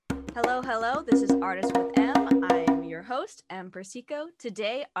Hello, hello. This is Artist with M. I am your host, M. Persico.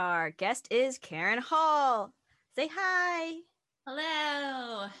 Today, our guest is Karen Hall. Say hi.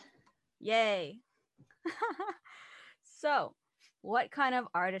 Hello. Yay. So, what kind of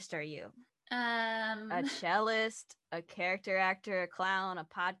artist are you? A cellist, a character actor, a clown, a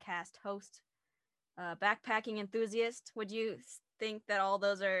podcast host, a backpacking enthusiast? Would you think that all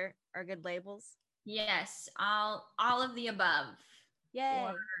those are good labels? Yes, all of the above. Yay.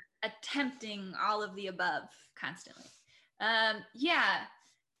 Or attempting all of the above constantly. Yeah,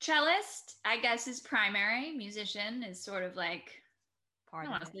 cellist, I guess, is primary. Musician is sort of like, I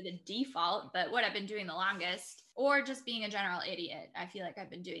don't want to say the default, but what I've been doing the longest. Or just being a general idiot. I feel like I've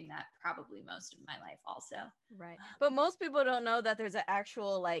been doing that probably most of my life also. Right. But most people don't know that there's an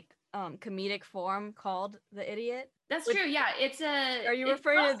actual comedic form called the idiot. That's true. Yeah, Are you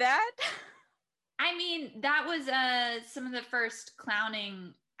referring to that? I mean, that was some of the first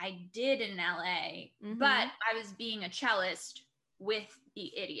clowning I did in LA, but I was being a cellist with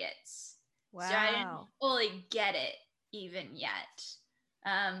the idiots. Wow. So I didn't fully get it even yet.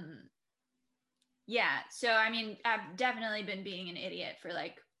 Yeah, so I mean, I've definitely been being an idiot for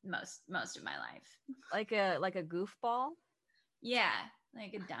like most of my life. Like a goofball? Yeah,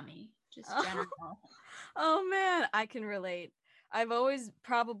 like a dummy, just general. Oh man, I can relate. I've always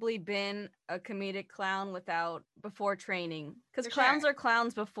probably been a comedic clown before training, because clowns are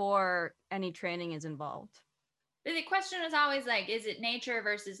clowns before any training is involved. The question is always like, is it nature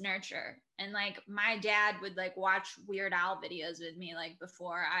versus nurture? And like my dad would like watch Weird Al videos with me like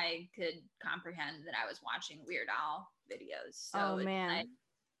before I could comprehend that I was watching Weird Al videos. So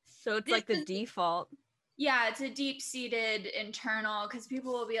so it's like the default. Yeah, it's a deep-seated internal, because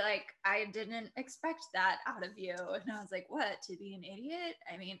people will be like, I didn't expect that out of you. And I was like, what, to be an idiot?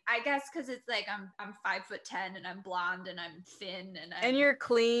 I mean, I guess because it's like I'm 5'10" and I'm blonde and I'm thin and you're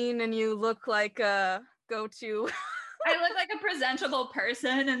clean and you look like a go-to. I look like a presentable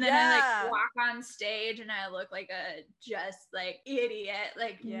person, and then I like walk on stage and I look like a just like idiot,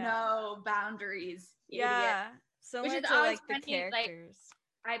 like no boundaries idiot. Yeah, so which is always like the characters.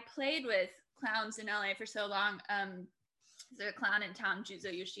 Like, I played with clowns in LA for so long. There's a clown in town,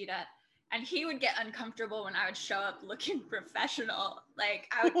 Juzo Yoshida, and he would get uncomfortable when I would show up looking professional. Like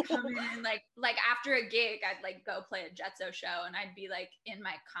I would come in like after a gig, I'd like go play a Jetso show, and I'd be like in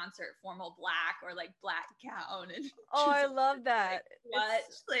my concert formal black or like black gown. And I love that. Like,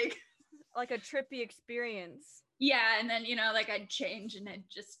 what? Like a trippy experience. Yeah, and then like I'd change and I'd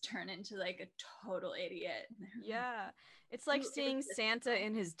just turn into like a total idiot. Yeah. It's like seeing Santa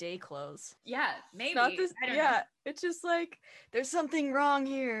in his day clothes. Yeah, maybe. I don't know. It's just like there's something wrong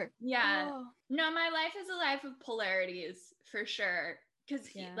here. Yeah. Oh. No, my life is a life of polarities for sure. Because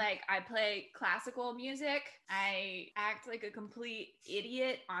like I play classical music, I act like a complete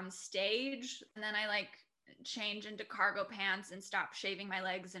idiot on stage, and then I like change into cargo pants and stop shaving my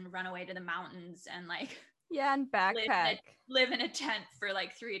legs and run away to the mountains and like and backpack. Live in a tent for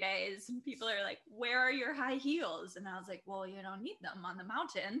like 3 days, and people are like, where are your high heels? And I was like, well, you don't need them on the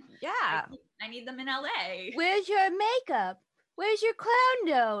mountain. Yeah, I need them in LA. Where's your makeup? Where's your clown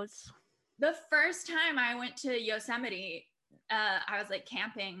nose? The first time I went to Yosemite, I was like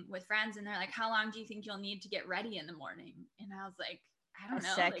camping with friends, and they're like, how long do you think you'll need to get ready in the morning? And I was like, I don't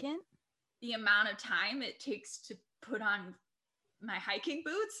know. Second? Like, the amount of time it takes to put on my hiking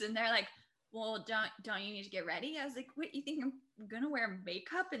boots. And they're like, well, don't you need to get ready? I was like, what, you think I'm gonna wear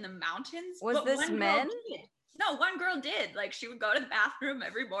makeup in the mountains? Was this men? No, one girl did. Like, she would go to the bathroom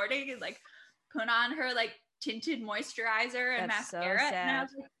every morning and like put on her like tinted moisturizer and mascara. So and I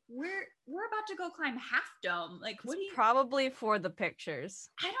was like, we're about to go climb Half Dome. Like, what do you? Probably for the pictures.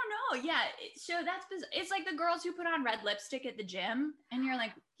 I don't know. Yeah. So that's bizarre. It's like the girls who put on red lipstick at the gym, and you're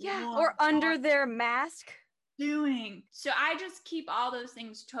like, yeah, or under their mask. Doing. So I just keep all those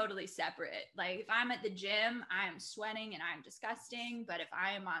things totally separate. Like if I'm at the gym, I am sweating and I'm disgusting. But if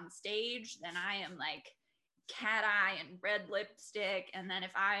I am on stage, then I am like cat eye and red lipstick. And then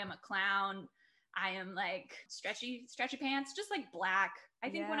if I am a clown, I am like stretchy pants, just like black. I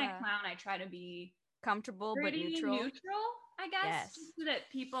think when I clown, I try to be comfortable but neutral, I guess. Just so that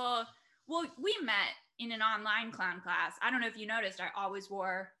people, well, we met in an online clown class. I don't know if you noticed, I always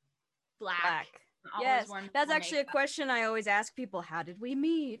wore black. Yes, that's actually a question I always ask people. How did we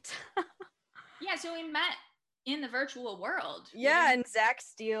meet? Yeah, so we met in the virtual world. Yeah, in Zach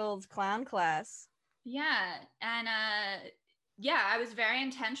Steele's clown class. Yeah, and I was very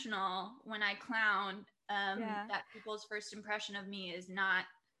intentional when I clown. That people's first impression of me is not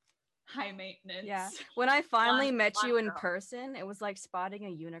high maintenance. Yeah, when I finally met you in person, it was like spotting a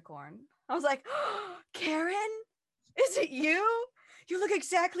unicorn. I was like, oh, Karen, is it you? you look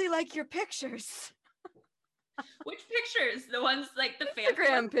exactly like your pictures. Which pictures? The ones like the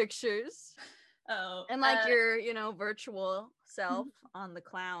Instagram pictures. Oh. And like your, virtual self on the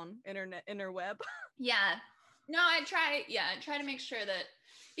clown interweb. Yeah. No, I try to make sure that,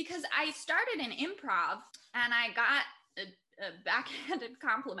 because I started in improv and I got a backhanded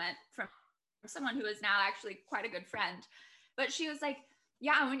compliment from someone who is now actually quite a good friend. But she was like,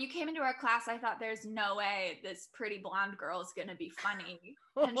 yeah, when you came into our class, I thought there's no way this pretty blonde girl is going to be funny.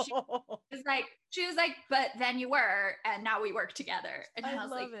 And she was like, but then you were, and now we work together. And I was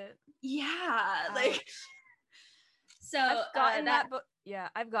like, it. Yeah. Ouch. Like, so I've gotten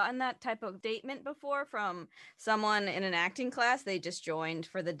I've gotten that type of statement before from someone in an acting class. They just joined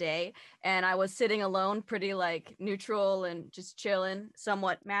for the day, and I was sitting alone, pretty like neutral and just chilling,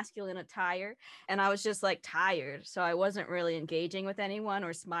 somewhat masculine attire, and I was just like tired, so I wasn't really engaging with anyone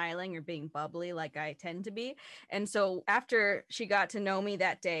or smiling or being bubbly like I tend to be. And so after she got to know me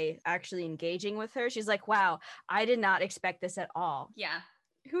that day, actually engaging with her, she's like, wow, I did not expect this at all. Yeah.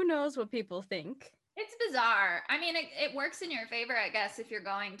 Who knows what people think? It's bizarre. I mean, it works in your favor, I guess, if you're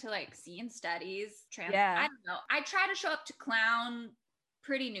going to like scene studies. Yeah. I don't know. I try to show up to clown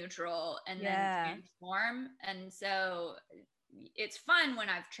pretty neutral and then transform. And so it's fun when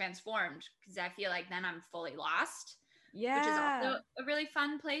I've transformed, because I feel like then I'm fully lost. Yeah. Which is also a really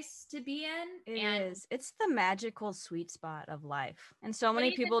fun place to be in. It is. It's the magical sweet spot of life. And so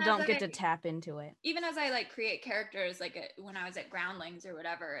many people don't get to tap into it. Even as I like create characters, like when I was at Groundlings or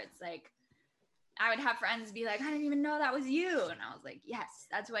whatever, it's like, I would have friends be like, I didn't even know that was you. And I was like, yes,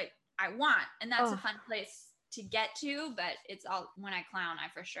 that's what I want. And that's a fun place to get to. But it's all, when I clown, I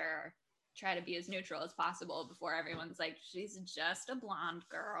for sure try to be as neutral as possible before everyone's like, she's just a blonde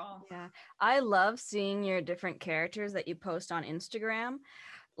girl. Yeah. I love seeing your different characters that you post on Instagram.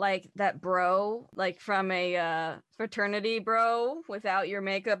 Like that bro, like from a fraternity bro without your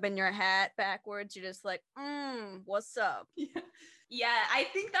makeup and your hat backwards. You're just like, what's up? Yeah, I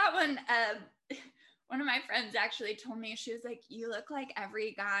think that one of my friends actually told me, she was like, you look like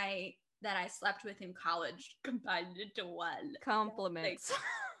every guy that I slept with in college combined into one. Compliments.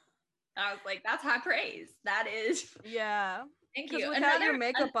 I was like, that's high praise. That is. Yeah. Thank you. Without your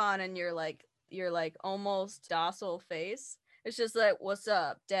makeup on and your like almost docile face, it's just like, what's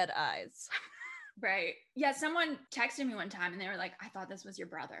up? Dead eyes. Right. Yeah. Someone texted me one time and they were like, I thought this was your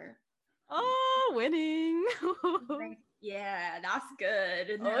brother. Oh, winning. Yeah, that's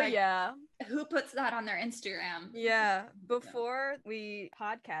good. And like, yeah. Who puts that on their Instagram? Yeah. Before we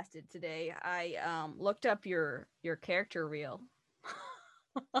podcasted today, I looked up your character reel.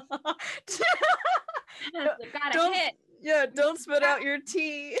 Don't spit out your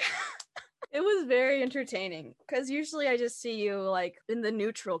tea. It was very entertaining because usually I just see you like in the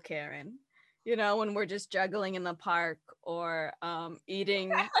neutral Karen, when we're just juggling in the park or eating.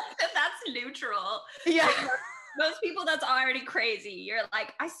 That's neutral. Yeah. Like, most people, that's already crazy. You're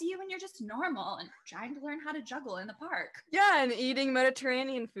like, I see you when you're just normal and trying to learn how to juggle in the park. Yeah, and eating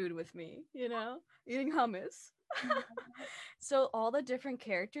Mediterranean food with me, eating hummus. So all the different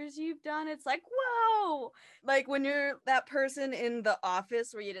characters you've done, it's like, whoa, like when you're that person in The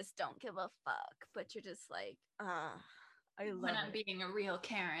Office where you just don't give a fuck, but you're just like, I love when I'm being a real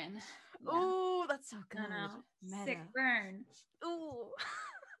Karen. Yeah. Oh, that's so good. Sick burn. Ooh.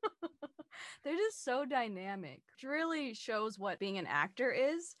 They're just so dynamic. It really shows what being an actor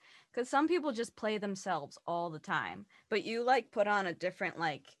is, because some people just play themselves all the time, but you like put on a different,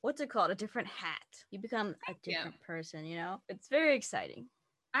 like, what's it called, a different hat. You become a different person. It's very exciting.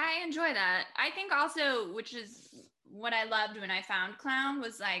 I enjoy that. I think also, which is what I loved when I found clown,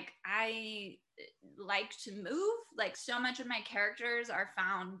 was like I like to move. Like so much of my characters are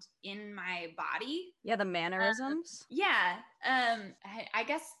found in my body. Yeah, the mannerisms. I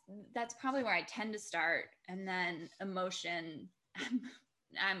guess that's probably where I tend to start, and then emotion.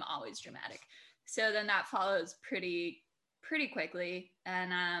 I'm always dramatic, so then that follows pretty quickly.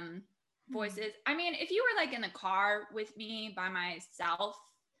 And voices. I mean, if you were like in the car with me by myself,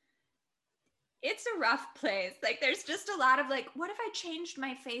 it's a rough place. Like there's just a lot of like, what if I changed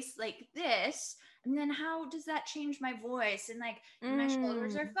my face like this? And then how does that change my voice? And like, if my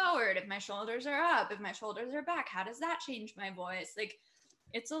shoulders are forward, if my shoulders are up, if my shoulders are back, how does that change my voice? Like,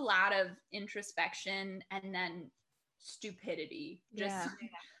 it's a lot of introspection and then stupidity.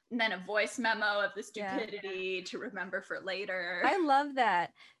 And then a voice memo of the stupidity to remember for later. I love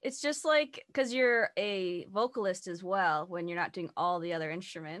that. It's just like, because you're a vocalist as well when you're not doing all the other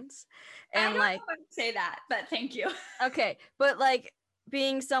instruments. And I don't know if I would say that, but thank you. Okay, but like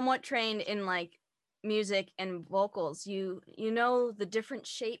being somewhat trained in like music and vocals, you know the different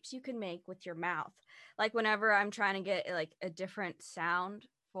shapes you can make with your mouth. like whenever I'm trying to get like a different sound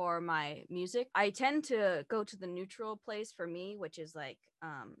for my music, I tend to go to the neutral place for me, which is like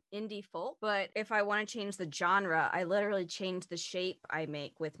indie folk. But if I want to change the genre, I literally change the shape I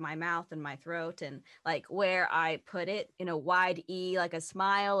make with my mouth and my throat, and like where I put it in a wide E, like a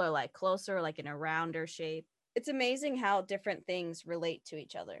smile, or like closer, like in a rounder shape. It's amazing how different things relate to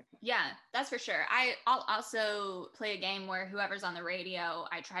each other. Yeah, that's for sure. I'll also play a game where whoever's on the radio,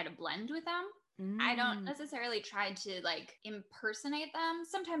 I try to blend with them. I don't necessarily try to like impersonate them.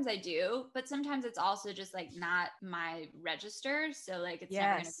 Sometimes I do, but sometimes it's also just like not my register. So like it's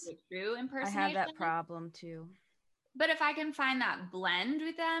never going to be a true impersonation. I have that problem too. But if I can find that blend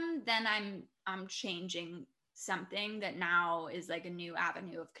with them, then I'm changing something that now is like a new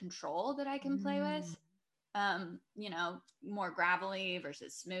avenue of control that I can play with. You know, more gravelly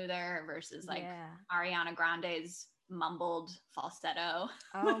versus smoother versus like Ariana Grande's mumbled falsetto.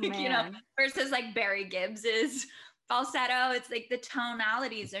 Oh, like, man. You know, versus like Barry Gibbs's falsetto. It's like the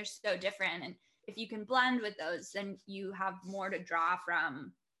tonalities are so different. And if you can blend with those, then you have more to draw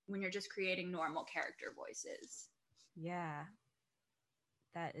from when you're just creating normal character voices. Yeah,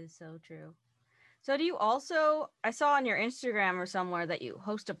 that is so true. So do you also, I saw on your Instagram or somewhere that you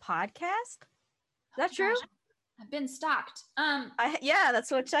host a podcast? Is that true? Gosh, I've been stalked. Yeah,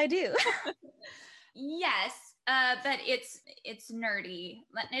 that's what I do. Yes, but it's nerdy.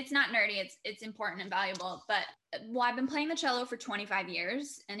 It's not nerdy. It's important and valuable. But well, I've been playing the cello for 25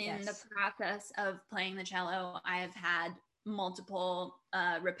 years, and in the process of playing the cello, I have had multiple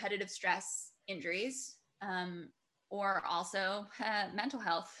repetitive stress injuries, or also mental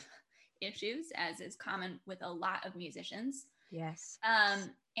health issues, as is common with a lot of musicians. Yes.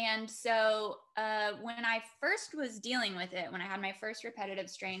 And so when I first was dealing with it, when I had my first repetitive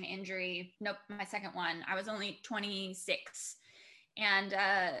strain injury, my second one, I was only 26. And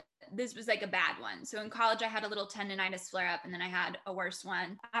this was like a bad one. So in college, I had a little tendonitis flare up, and then I had a worse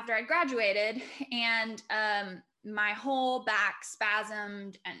one after I graduated. And my whole back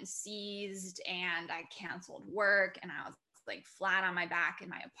spasmed and seized, and I canceled work, and I was like flat on my back in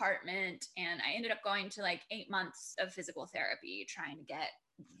my apartment. And I ended up going to like 8 months of physical therapy trying to get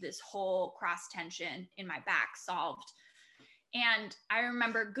this whole cross tension in my back solved. And I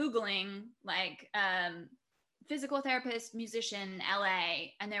remember Googling like physical therapist, musician,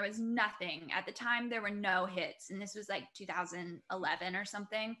 LA, and there was nothing. At the time, there were no hits, and this was like 2011 or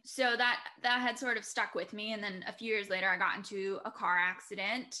something. So that had sort of stuck with me. And then a few years later, I got into a car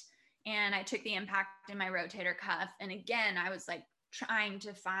accident, and I took the impact in my rotator cuff. And again, I was like trying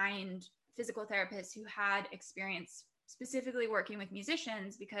to find physical therapists who had experience specifically working with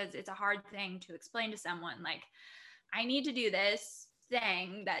musicians, because it's a hard thing to explain to someone. Like, I need to do this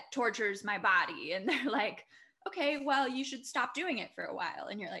thing that tortures my body. And they're like, okay, well, you should stop doing it for a while.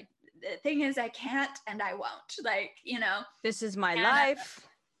 And you're like, the thing is, I can't, and I won't. Like, you know, this is my life.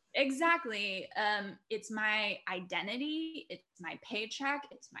 Exactly. It's my identity. It's my paycheck.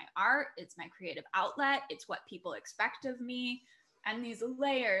 It's my art. It's my creative outlet. It's what people expect of me. And these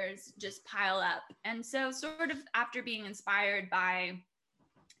layers just pile up. And so sort of after being inspired by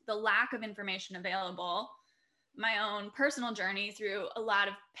the lack of information available, my own personal journey through a lot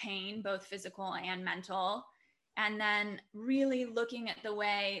of pain, both physical and mental, and then really looking at the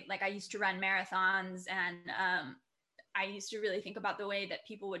way, like I used to run marathons, and I used to really think about the way that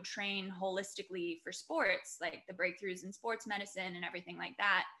people would train holistically for sports, like the breakthroughs in sports medicine and everything like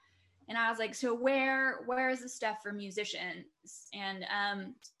that. And I was like, so where is the stuff for musicians? And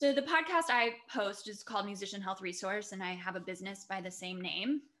so the podcast I host is called Musician Health Resource, and I have a business by the same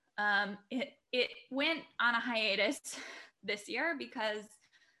name. It went on a hiatus this year because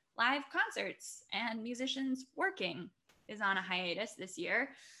live concerts and musicians working is on a hiatus this year.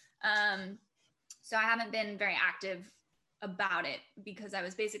 So I haven't been very active about it, because I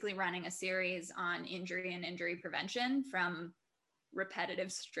was basically running a series on injury and injury prevention from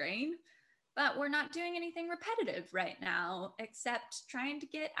repetitive strain, but we're not doing anything repetitive right now except trying to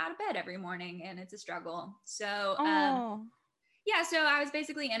get out of bed every morning, and it's a struggle. So yeah, so I was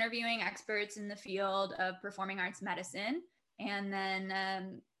basically interviewing experts in the field of performing arts medicine, and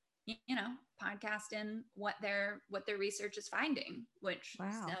then you know, podcasting what their research is finding, which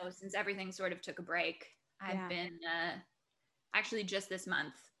so since everything sort of took a break, I've been actually just this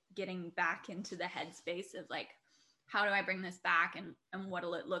month getting back into the headspace of like, how do I bring this back, and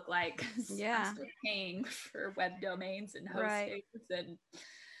what'll it look like? I'm still paying for web domains and hosting, and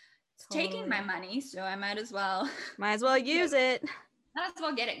it's taking my money, so I might as well use it. Might as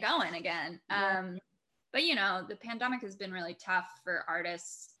well get it going again. But you know, the pandemic has been really tough for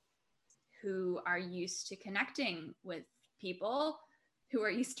artists who are used to connecting with people, who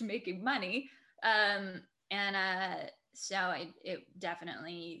are used to making money, So it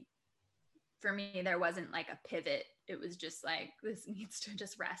definitely, for me, there wasn't like a pivot. It was just like, this needs to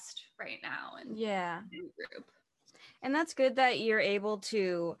just rest right now and regroup. And that's good that you're able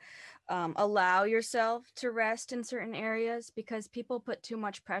to allow yourself to rest in certain areas, because people put too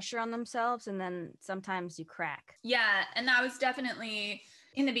much pressure on themselves and then sometimes you crack. Yeah. And that was definitely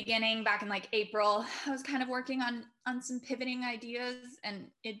in the beginning, back in like April, I was kind of working on some pivoting ideas and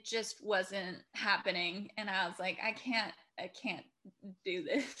it just wasn't happening. And I was like, I can't do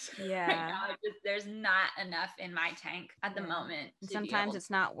this. Yeah. Right now. There's not enough in my tank at the moment. Sometimes it's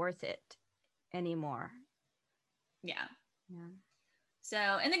not worth it anymore. Yeah. So,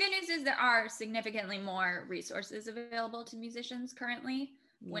 and the good news is there are significantly more resources available to musicians currently.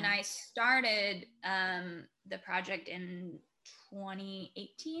 When I started the project in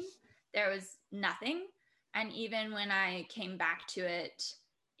 2018, there was nothing. And even when I came back to it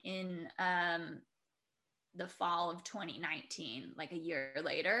in the fall of 2019, like a year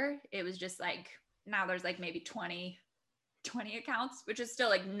later, it was just like, now there's like maybe 20 accounts, which is still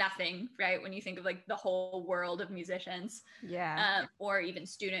like nothing, right? When you think of like the whole world of musicians, or even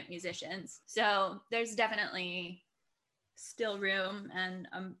student musicians. So there's definitely still room, and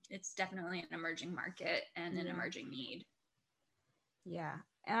it's definitely an emerging market and an emerging need. Yeah.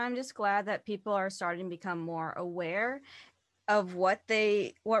 And I'm just glad that people are starting to become more aware of what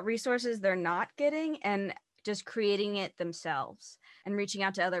resources they're not getting, and just creating it themselves and reaching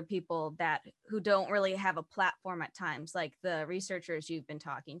out to other people who don't really have a platform at times, like the researchers you've been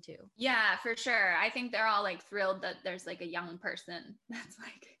talking to. Yeah, for sure. I think they're all like thrilled that there's like a young person that's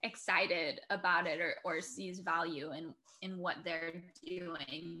like excited about it or sees value in what they're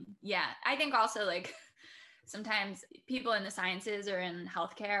doing. Yeah, I think also like sometimes people in the sciences or in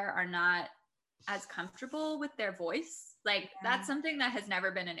healthcare are not as comfortable with their voice. Like that's something that has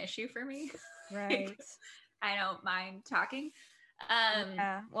never been an issue for me. Right. Like, I don't mind talking.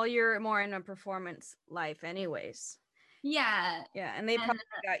 Well, you're more in a performance life anyways. Yeah. And they probably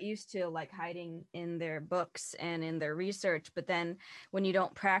got used to like hiding in their books and in their research, but then when you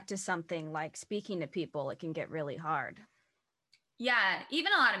don't practice something like speaking to people, it can get really hard. Yeah,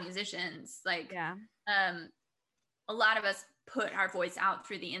 even a lot of musicians, like a lot of us put our voice out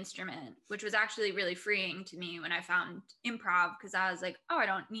through the instrument, which was actually really freeing to me when I found improv, because I was like, oh, I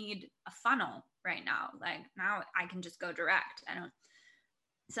don't need a funnel right now. Like now I can just go direct.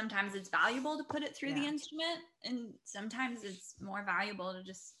 Sometimes it's valuable to put it through the instrument, and sometimes it's more valuable to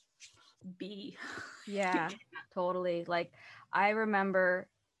just be. Yeah, totally. Like I remember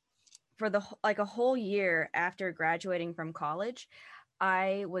for a whole year after graduating from college,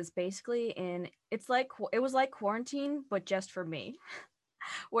 I was basically it was like quarantine, but just for me,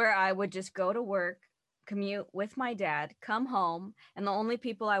 where I would just go to work, commute with my dad, come home, and the only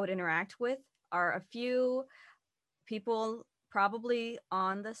people I would interact with are a few people probably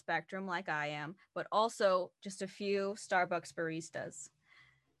on the spectrum like I am, but also just a few Starbucks baristas.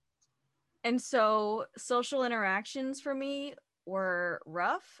 And so social interactions for me were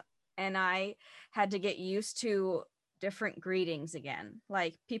rough, and I had to get used to different greetings again.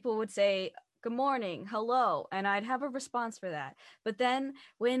 Like people would say, good morning, hello, and I'd have a response for that. But then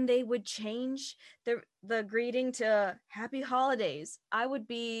when they would change the greeting to happy holidays, I would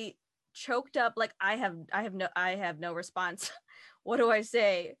be choked up like I have no response. What do I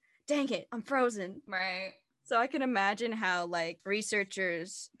say? Dang it, I'm frozen. Right. So I can imagine how like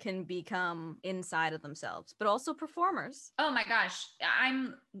researchers can become inside of themselves, but also performers. Oh my gosh,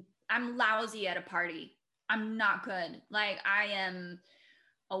 I'm lousy at a party. I'm not good. Like I am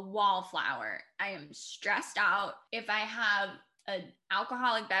a wallflower. I am stressed out. If I have an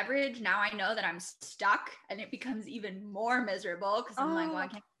alcoholic beverage, now I know that I'm stuck, and it becomes even more miserable because I'm like, well, I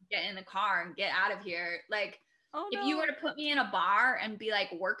can't get in the car and get out of here. Like if you were to put me in a bar and be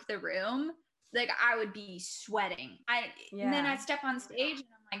like, work the room, like I would be sweating. And then I step on stage and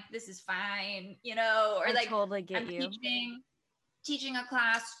I'm like, this is fine, or I like totally get I'm you. teaching a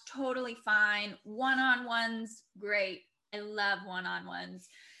class, totally fine. One-on-ones, great. I love one-on-ones.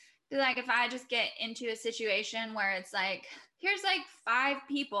 Like if I just get into a situation where it's like, here's like 5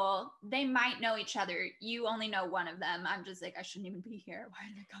 people, they might know each other. You only know one of them. I'm just like, I shouldn't even be here. Why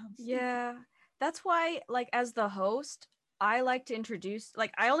did I come? Yeah. That's why, like, as the host, I like to introduce,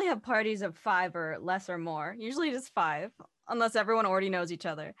 like, I only have parties of 5 or less or more, usually just 5, unless everyone already knows each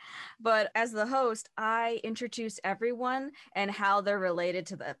other. But as the host, I introduce everyone and how they're related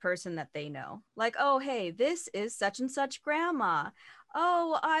to the person that they know. Like, oh, hey, this is such and such grandma.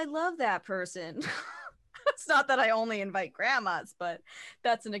 Oh, I love that person. It's not that I only invite grandmas, but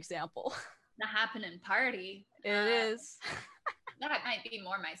that's an example. The happening party. It is. That might be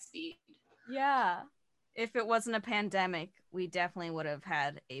more my speed. Yeah. If it wasn't a pandemic, we definitely would have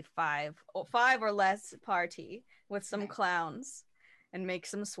had a five or less party with some clowns and make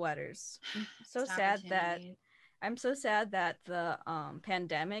some sweaters. I'm so sad that the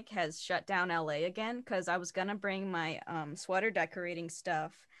pandemic has shut down LA again, because I was gonna bring my sweater decorating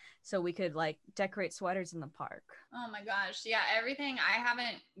stuff so we could like decorate sweaters in the park. Oh my gosh. Yeah, everything. I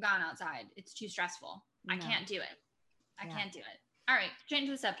haven't gone outside. It's too stressful. No. I can't do it. I can't do it. All right, change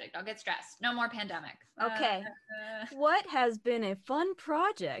the subject. I'll get stressed. No more pandemic. Okay. What has been a fun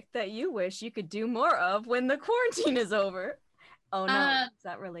project that you wish you could do more of when the quarantine is over? Oh no, is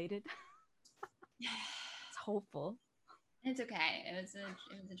that related? It's hopeful. It's okay. It was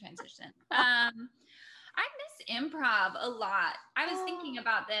a transition. I miss improv a lot. I was thinking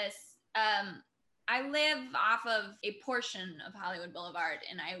about this. I live off of a portion of Hollywood Boulevard,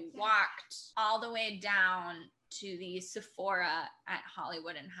 and I walked all the way down to the Sephora at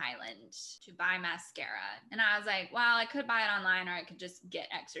Hollywood and Highland to buy mascara. And I was like, well, I could buy it online, or I could just get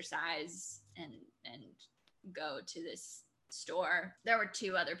exercise and go to this store. There were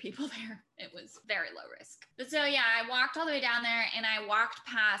 2 other people there. It was very low risk. But so yeah, I walked all the way down there, and I walked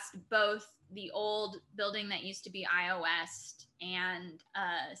past both the old building that used to be IO West and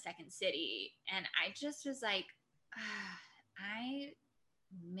Second City. And I just was like, I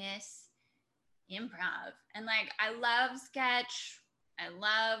miss improv. And like, I love sketch, I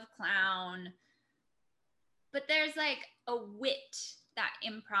love clown, but there's like a wit that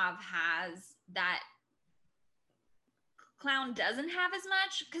improv has that clown doesn't have as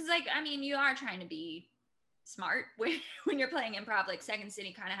much. Because like, I mean, you are trying to be smart when you're playing improv. Like Second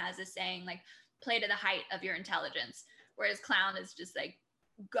City kind of has this saying, like, play to the height of your intelligence, whereas clown is just like,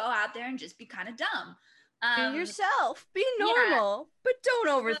 go out there and just be kind of dumb. Be yourself, be normal, but don't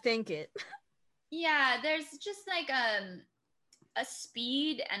overthink it. Yeah, there's just like a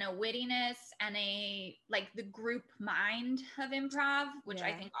speed and a wittiness and a like the group mind of improv, which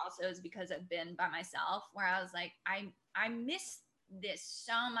I think also is because I've been by myself, where I was like, I miss this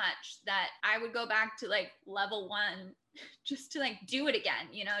so much that I would go back to like level 1 just to like do it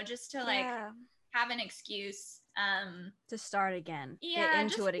again, you know, just to like have an excuse to start again, get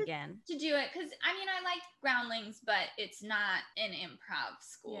into it again, to do it. Because I mean, I liked Groundlings, but it's not an improv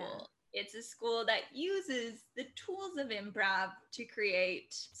school. It's a school that uses the tools of improv to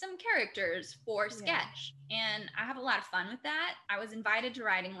create some characters for sketch. And I have a lot of fun with that. I was invited to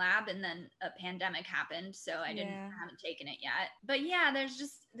Writing Lab, and then a pandemic happened, so I haven't taken it yet. But yeah, there's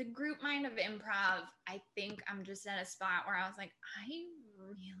just the group mind of improv. I think I'm just at a spot where I was like, I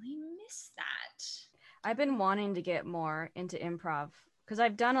really miss that. I've been wanting to get more into improv because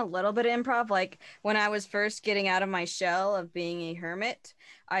I've done a little bit of improv. Like when I was first getting out of my shell of being a hermit,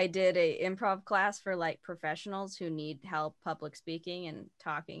 I did a improv class for like professionals who need help public speaking and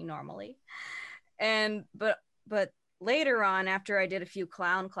talking normally. And but later on, after I did a few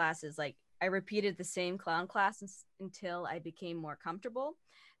clown classes, like I repeated the same clown classes until I became more comfortable.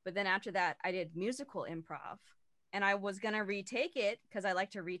 But then after that, I did musical improv, and I was going to retake it because I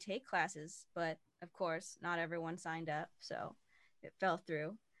like to retake classes, but of course, not everyone signed up, so it fell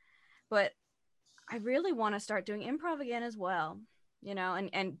through. But I really want to start doing improv again as well, you know,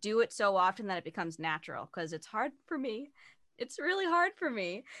 and do it so often that it becomes natural, because it's hard for me. It's really hard for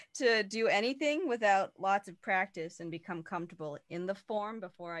me to do anything without lots of practice and become comfortable in the form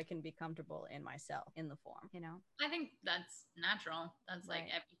before I can be comfortable in myself in the form, you know? I think that's natural. That's like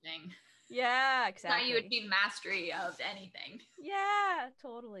everything. Yeah, exactly. How you achieve mastery of anything. Yeah,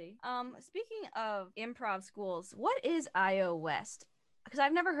 totally. Speaking of improv schools, what is IO West? Because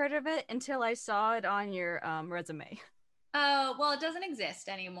I've never heard of it until I saw it on your resume. Oh, well, it doesn't exist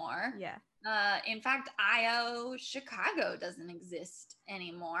anymore. Yeah. In fact, IO Chicago doesn't exist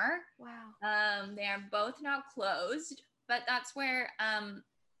anymore. Wow. They are both now closed, but that's where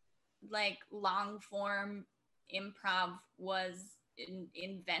like long form improv was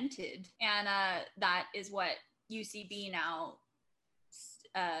invented, and that is what UCB now.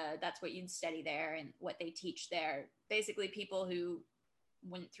 That's what you'd study there and what they teach there. Basically, people who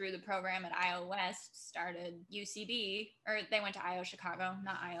went through the program at IO West started UCB, or they went to IO Chicago,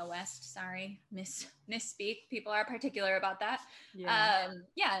 not IO West. Sorry, misspeak. People are particular about that. Yeah,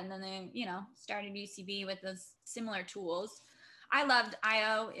 and then they, started UCB with those similar tools. I loved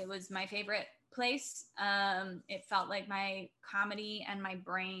IO. It was my favorite place. It felt like my comedy and my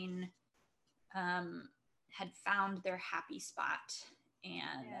brain had found their happy spot,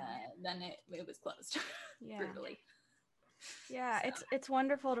 and then it was closed brutally. Yeah, so. It's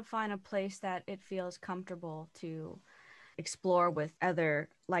wonderful to find a place that it feels comfortable to explore with other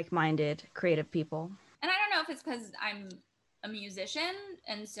like-minded creative people. And I don't know if it's because I'm a musician.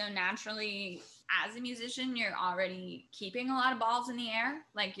 And so naturally, as a musician, you're already keeping a lot of balls in the air.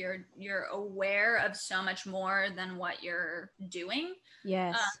 Like you're aware of so much more than what you're doing.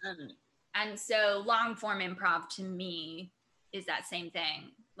 Yes. And so long form improv to me is that same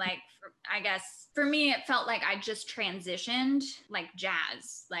thing. Like, I guess for me, it felt like I just transitioned like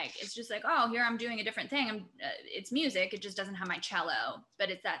jazz. Like, it's just like, oh, here I'm doing a different thing. It's music. It just doesn't have my cello, but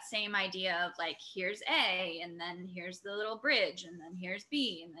it's that same idea of like, here's A, and then here's the little bridge, and then here's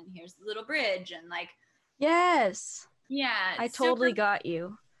B, and then here's the little bridge. And like, yes. Yeah. I totally got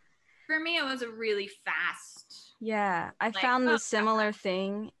you. For me, it was a really fast. Yeah. I found the similar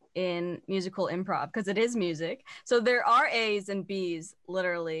thing in musical improv because it is music. So there are A's and B's,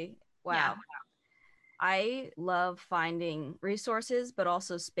 literally. Wow. Yeah. I love finding resources, but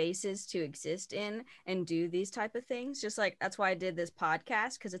also spaces to exist in and do these type of things. Just like that's why I did this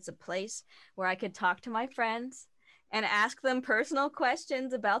podcast, because it's a place where I could talk to my friends and ask them personal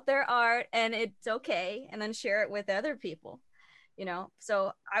questions about their art, and it's okay, and then share it with other people, you know?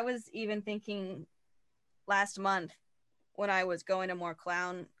 So I was even thinking last month when I was going to more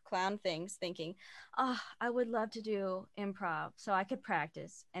clown things, thinking, oh, I would love to do improv so I could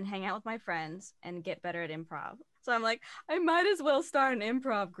practice and hang out with my friends and get better at improv. So I'm like, I might as well start an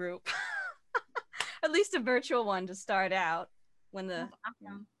improv group. At least a virtual one to start out when the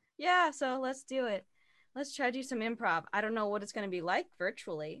yeah, so let's do it. Let's try to do some improv. I don't know what it's going to be like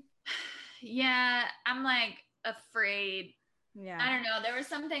virtually. Yeah, I'm like afraid. Yeah. I don't know. There were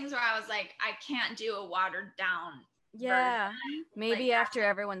some things where I was like, I can't do a watered down version. Maybe like, after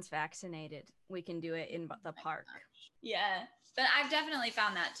everyone's vaccinated, we can do it in the park. Yeah. But I've definitely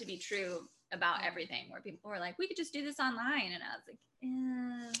found that to be true about everything, where people were like, we could just do this online. And I was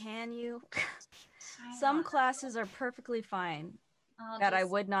like, can you? Some classes are perfectly fine that I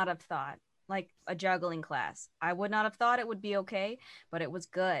would not have thought. Like a juggling class. I would not have thought it would be okay, but it was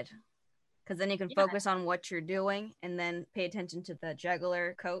good. Because then you can focus on what you're doing and then pay attention to the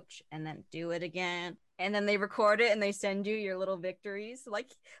juggler coach and then do it again. And then they record it and they send you your little victories. Like,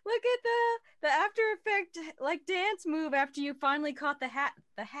 look at the After Effect like dance move after you finally caught the hat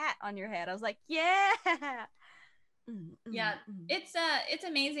on your head. I was like, yeah. Yeah, it's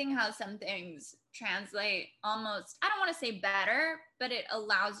amazing how some things translate almost, I don't want to say better, but it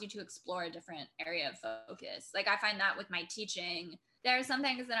allows you to explore a different area of focus. Like I find that with my teaching, there are some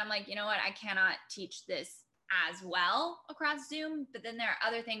things that I'm like, you know what, I cannot teach this as well across Zoom. But then there are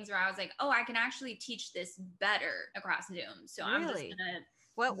other things where I was like, oh, I can actually teach this better across Zoom. So really? I'm just gonna.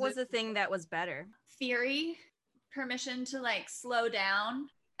 What was the thing that was better? Theory, permission to like slow down.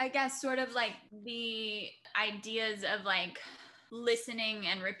 I guess sort of like the ideas of like listening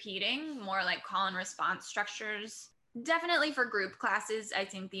and repeating, more like call and response structures. Definitely for group classes, I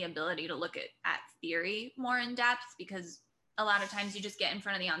think the ability to look at theory more in depth, because a lot of times you just get in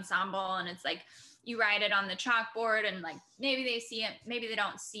front of the ensemble and it's like you write it on the chalkboard and like maybe they see it, maybe they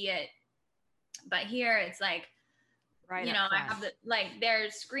don't see it. But here it's like, right, you know, I have the like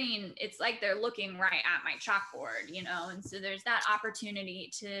their screen, it's like they're looking right at my chalkboard, you know, and so there's that opportunity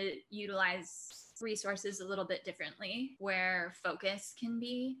to utilize resources a little bit differently where focus can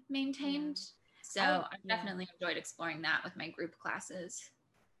be maintained. So I've definitely enjoyed exploring that with my group classes.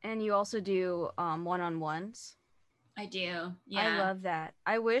 And you also do one-on-ones? I do. Yeah. I love that.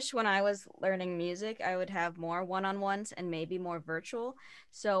 I wish when I was learning music, I would have more one-on-ones and maybe more virtual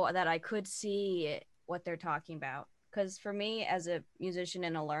so that I could see what they're talking about. Because for me, as a musician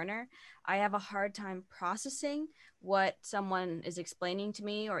and a learner, I have a hard time processing what someone is explaining to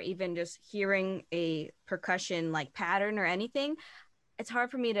me, or even just hearing a percussion like pattern or anything. It's hard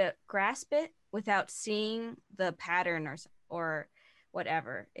for me to grasp it without seeing the pattern or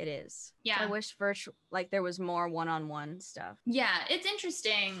whatever it is. Yeah. So I wish there was more one-on-one stuff. Yeah, it's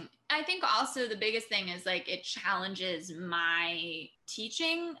interesting. I think also the biggest thing is like it challenges my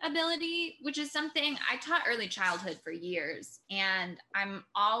teaching ability, which is something I taught early childhood for years. And I'm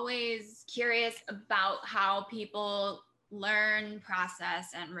always curious about how people learn, process,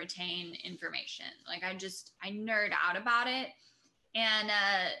 and retain information. Like I nerd out about it. And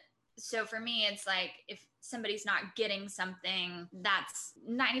so for me, it's like if somebody's not getting something, that's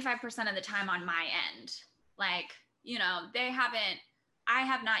 95% of the time on my end. Like, you know, I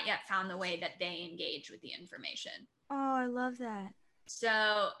have not yet found the way that they engage with the information. Oh, I love that.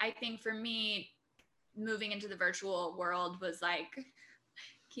 So I think for me, moving into the virtual world was like,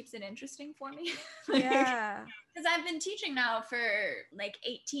 keeps it interesting for me. Yeah. Because I've been teaching now for like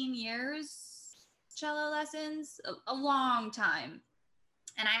 18 years, cello lessons, a long time.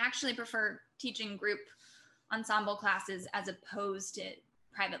 And I actually prefer teaching group ensemble classes as opposed to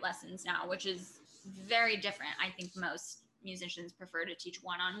private lessons now, which is very different. I think most musicians prefer to teach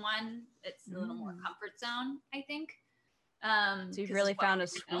one-on-one. It's a little more comfort zone, I think. So you've really found a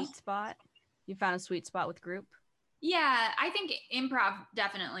sweet spot? You found a sweet spot with group? Yeah, I think improv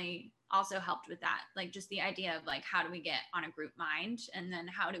definitely also helped with that. Like just the idea of like, how do we get on a group mind? And then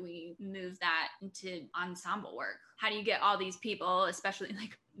how do we move that into ensemble work? How do you get all these people, especially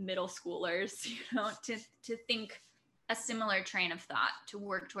like middle schoolers, you know, to think a similar train of thought, to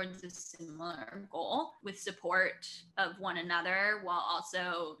work towards a similar goal with support of one another while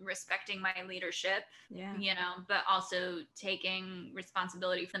also respecting my leadership, you know, but also taking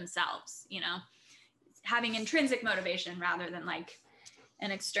responsibility for themselves, you know, having intrinsic motivation rather than like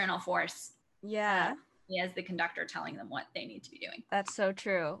an external force. Yeah. As the conductor telling them what they need to be doing. That's so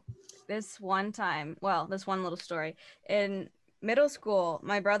true. This one little story. In middle school,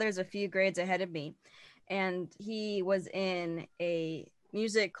 my brother's a few grades ahead of me, and he was in a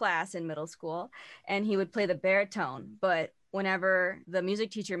music class in middle school, and he would play the baritone. But whenever the music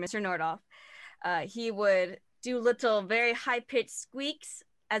teacher, Mr. Nordoff, he would do little very high-pitched squeaks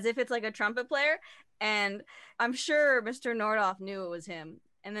as if it's like a trumpet player. And I'm sure Mr. Nordoff knew it was him.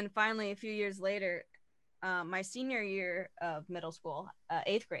 And then finally, a few years later, my senior year of middle school,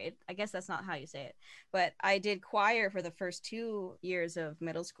 8th grade, I guess that's not how you say it, but I did choir for the first 2 years of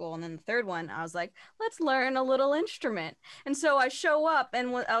middle school. And then the third one, I was like, let's learn a little instrument. And so I show up and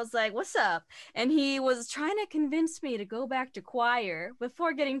I was like, what's up? And he was trying to convince me to go back to choir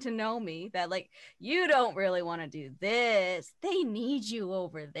before getting to know me, that like, you don't really want to do this. They need you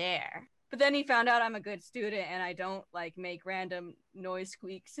over there. But then he found out I'm a good student and I don't like make random noise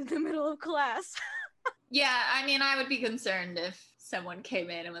squeaks in the middle of class. Yeah, I mean, I would be concerned if someone came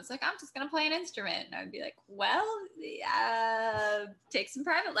in and was like, I'm just going to play an instrument. And I'd be like, well, take some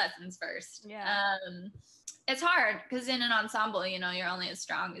private lessons first. Yeah. It's hard because in an ensemble, you know, you're only as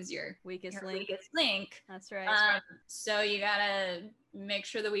strong as your weakest link. That's right. So you got to make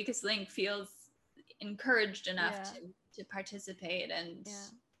sure the weakest link feels encouraged enough to participate.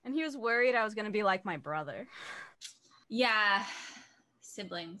 And he was worried I was going to be like my brother. Yeah.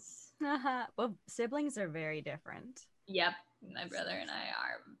 Siblings. Well, siblings are very different. Yep. My brother and I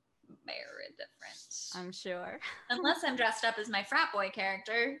are very different. I'm sure. Unless I'm dressed up as my frat boy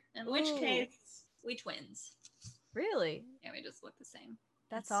character, in which case we twins. Really? Yeah, we just look the same.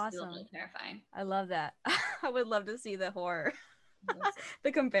 That's awesome. Really terrifying. I love that. I would love to see the horror.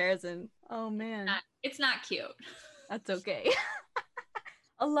 The comparison. Oh, man. It's not cute. That's okay.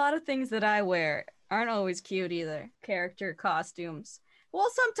 A lot of things that I wear aren't always cute either. Character costumes. Well,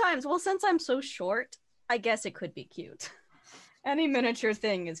 sometimes. Well, since I'm so short, I guess it could be cute. Any miniature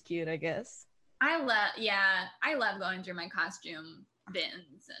thing is cute, I guess. I love going through my costume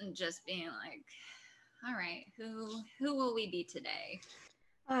bins and just being like, all right, who will we be today?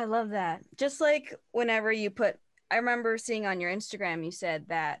 Oh, I love that. Just like whenever I remember seeing on your Instagram, you said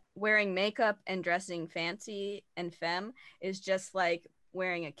that wearing makeup and dressing fancy and femme is just like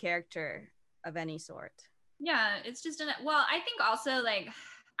wearing a character of any sort. Yeah, it's just I think also like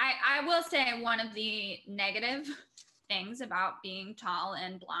I will say one of the negative things about being tall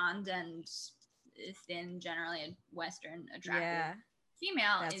and blonde and thin, generally a Western attractive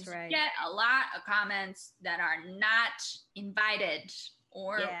female, is you get a lot of comments that are not invited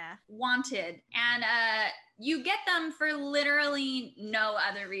or wanted, and you get them for literally no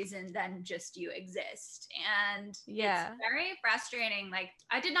other reason than just you exist. And it's very frustrating. Like,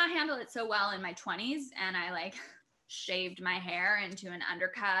 I did not handle it so well in my 20s, and I like shaved my hair into an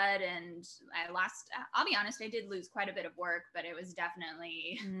undercut, and I'll be honest, I did lose quite a bit of work, but it was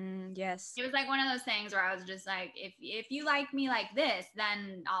definitely it was like one of those things where I was just like, if you like me like this,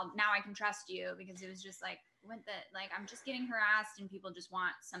 then now I can trust you, because it was just like, I'm just getting harassed and people just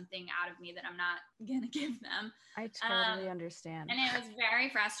want something out of me that I'm not gonna give them. I totally understand. And it was very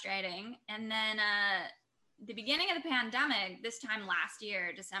frustrating. And then the beginning of the pandemic, this time last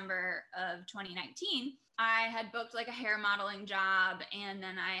year, December of 2019, I had booked like a hair modeling job, and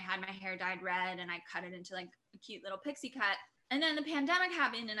then I had my hair dyed red and I cut it into like a cute little pixie cut. And then the pandemic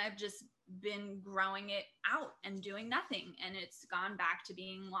happened, and I've just been growing it out and doing nothing. And it's gone back to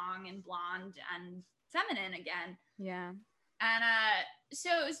being long and blonde and feminine again. Yeah. And so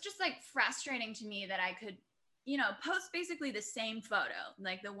it was just like frustrating to me that I could, you know, post basically the same photo,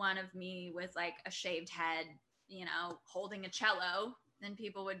 like the one of me with like a shaved head, you know, holding a cello. Then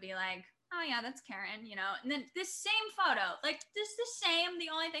people would be like, oh yeah, that's Karen, you know. And then this same photo, like this the same. The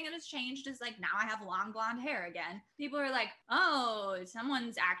only thing that has changed is like now I have long blonde hair again. People are like, oh,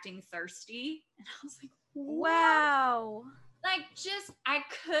 someone's acting thirsty. And I was like, what? Wow. Like, just I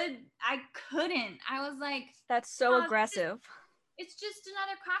couldn't. I was like, that's so aggressive. It's just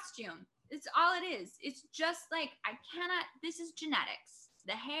another costume. It's all it is. It's just like, this is genetics.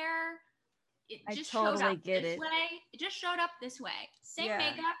 The hair, it just showed up this way. It just showed up this way. Same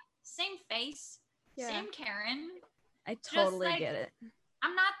makeup, same face, same Karen. I totally get it.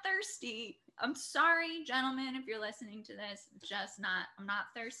 I'm not thirsty. I'm sorry, gentlemen, if you're listening to this. I'm not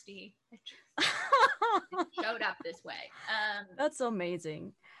thirsty. It showed up this way. That's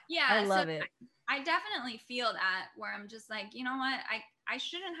amazing. Yeah. I love it. I definitely feel that, where I'm just like, you know what? I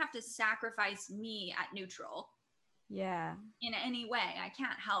shouldn't have to sacrifice me at neutral. Yeah. In any way. I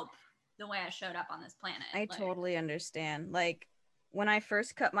can't help the way I showed up on this planet. I totally understand. Like, when I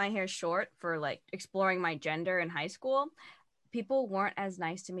first cut my hair short for like exploring my gender in high school, people weren't as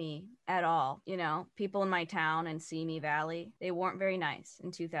nice to me at all. You know, people in my town in Simi Valley, they weren't very nice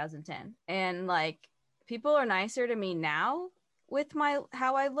in 2010. And like, people are nicer to me now with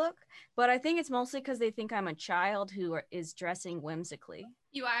how I look, but I think it's mostly because they think I'm a child who is dressing whimsically.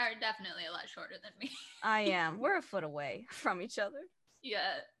 You are definitely a lot shorter than me. I am. We're a foot away from each other.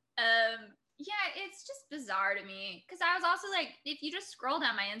 Yeah. Yeah, it's just bizarre to me, because I was also like, if you just scroll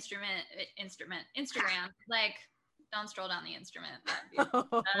down my Instagram, like, don't scroll down the instrument.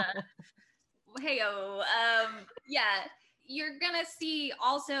 Yeah, you're gonna see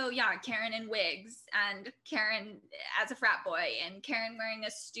also, Karen in wigs, and Karen as a frat boy, and Karen wearing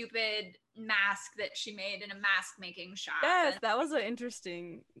a stupid mask that she made in a mask making shop. Yes, that was an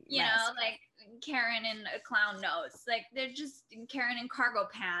interesting mask. Like Karen in a clown nose. Like, they're just Karen in cargo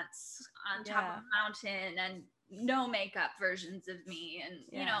pants on top of a mountain, and no makeup versions of me. And,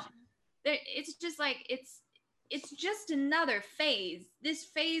 you know, it's just like, it's just another phase. This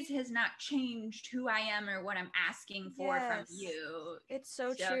phase has not changed who I am or what I'm asking for from you. It's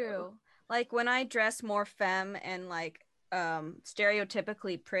so true. Like, when I dress more femme and like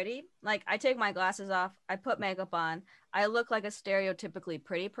stereotypically pretty, like, I take my glasses off, I put makeup on, I look like a stereotypically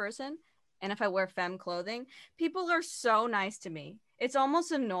pretty person. And if I wear femme clothing, people are so nice to me. It's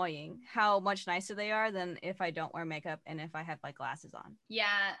almost annoying how much nicer they are than if I don't wear makeup and if I have my glasses on.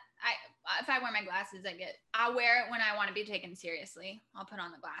 Yeah, if I wear my glasses, I'll wear it when I want to be taken seriously. I'll put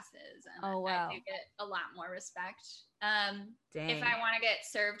on the glasses, and I do get a lot more respect. If I want to get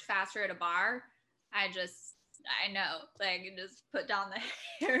served faster at a bar, I know, like, just put down the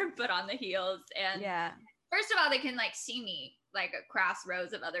hair, put on the heels, and first of all, they can like see me like across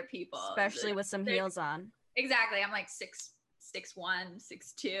rows of other people, especially with some heels on. Exactly. I'm like 6'1",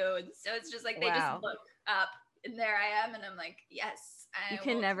 6'2", and so it's just like they just look up, and there I am, and I'm like, yes. You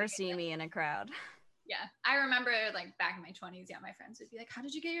can never see me in a crowd. Yeah, I remember like back in my 20s, my friends would be like, "How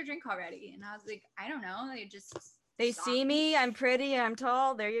did you get your drink already?" And I was like, "I don't know. They see me. I'm pretty. I'm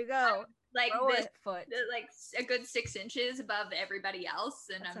tall. There you go." Like this foot, like a good 6 inches above everybody else,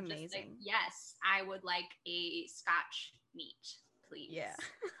 and that's amazing. Just like, yes, I would like a Scotch neat, please. Yeah.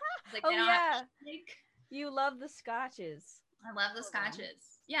 Like, you love the scotches. I love the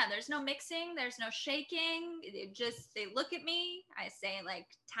scotches. Yeah, there's no mixing, there's no shaking. They look at me. I say like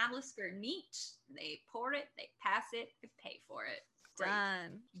Talisker neat. They pour it, they pass it, they pay for it.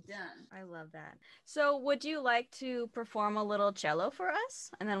 Done. I love that. So would you like to perform a little cello for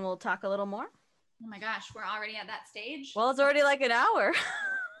us? And then we'll talk a little more? Oh my gosh, we're already at that stage? Well, it's already like an hour.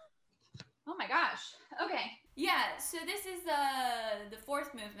 Oh my gosh. Okay. Yeah, so this is the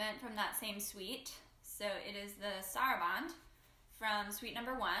fourth movement from that same suite. So it is the Saraband from suite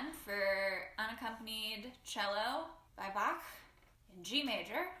number 1 for unaccompanied cello by Bach in G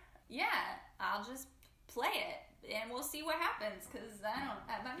major. Yeah, I'll just play it and we'll see what happens, because I don't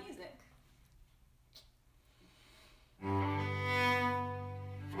have my music.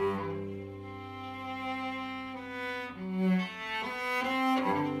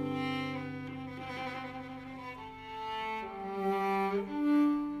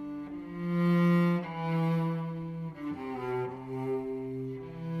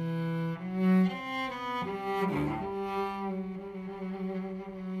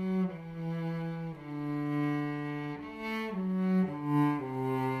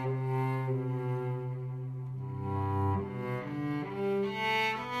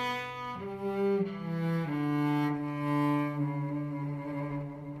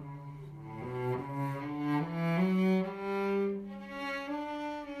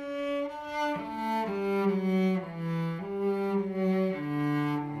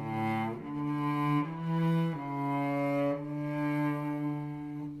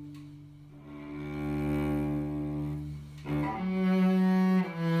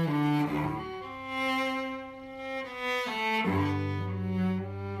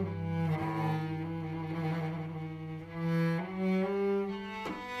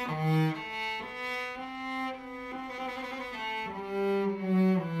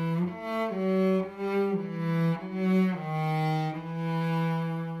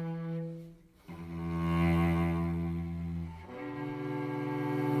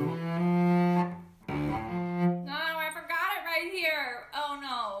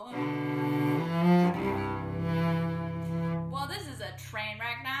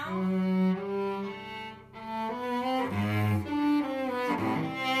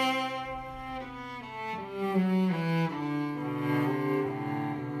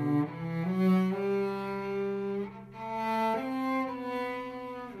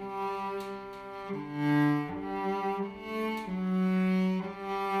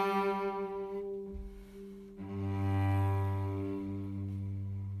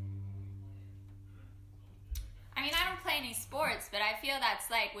 video that's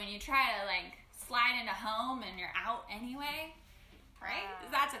like when you try to like slide into home and you're out anyway, right?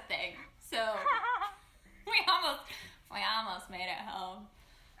 That's a thing. So we almost made it home.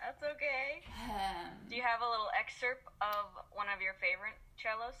 That's okay. Do you have a little excerpt of one of your favorite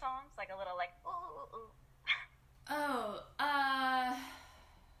cello songs? Like a little like, ooh, ooh.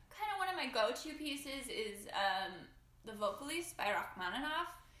 Kind of one of my go-to pieces is The Vocalist by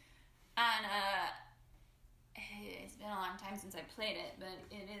Rachmaninoff. And it's been a long time since I played it, but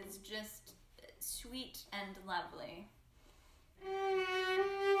it is just sweet and lovely.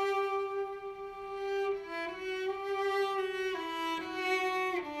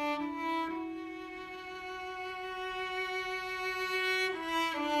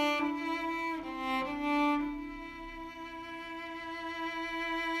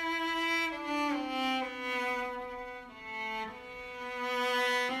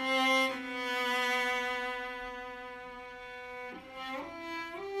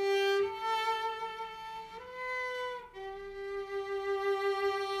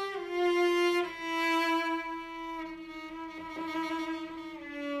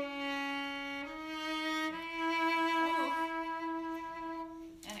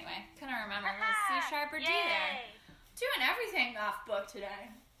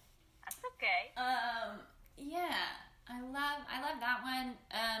 Today. That's okay. Yeah, I love that one.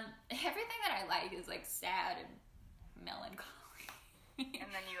 Everything that I like is like sad and melancholy.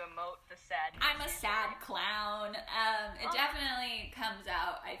 And then you emote the sad. I'm a sad clown. It definitely comes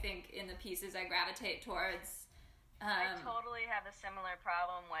out, I think, in the pieces I gravitate towards. I totally have a similar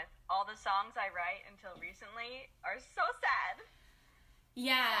problem with all the songs I write until recently are so sad.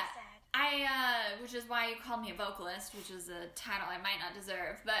 Yeah. So sad. Which is why you called me a vocalist, which is a title I might not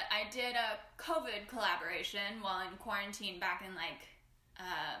deserve, but I did a COVID collaboration while in quarantine back in like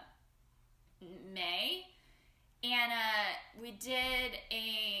May, and we did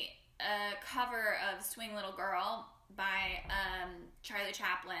a cover of Swing Little Girl by Charlie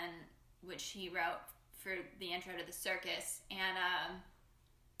Chaplin, which he wrote for the intro to The Circus, and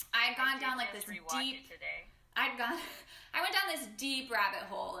I had gone down like this deep. Today. I went down this deep rabbit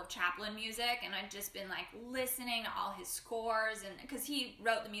hole of Chaplin music, and I'd just been like listening to all his scores, and because he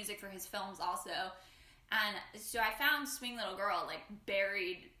wrote the music for his films also, and so I found Swing Little Girl like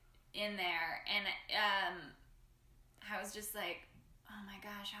buried in there, and I was just like, oh my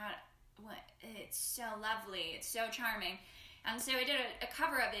gosh, it's so lovely, it's so charming, and so I did a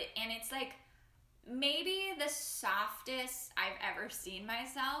cover of it, and it's like maybe the softest I've ever seen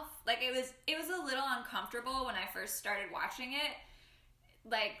myself. Like it was a little uncomfortable when I first started watching it.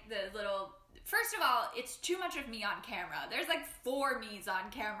 Like first of all, it's too much of me on camera. There's like 4 me's on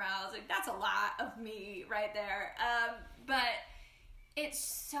camera. I was like, that's a lot of me right there. But it's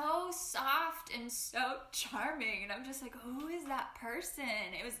so soft and so charming, and I'm just like, who is that person?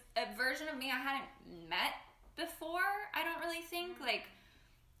 It was a version of me I hadn't met before. I don't really think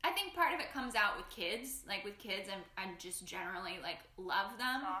I think part of it comes out with kids. Like with kids, I just generally like love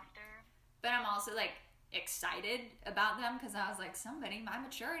them. Softer. But I'm also like excited about them because I was like, somebody my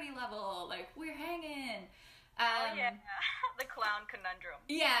maturity level, like we're hanging. Yeah, the clown conundrum.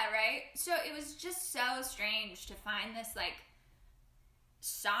 Yeah, right. So it was just so strange to find this like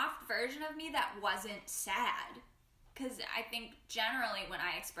soft version of me that wasn't sad. Because I think generally when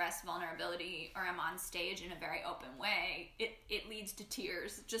I express vulnerability or I'm on stage in a very open way, it leads to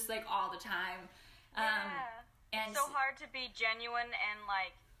tears just like all the time. And it's so hard to be genuine and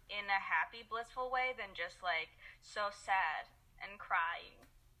like in a happy, blissful way than just like so sad and crying.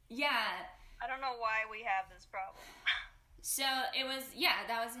 Yeah. I don't know why we have this problem. So it was,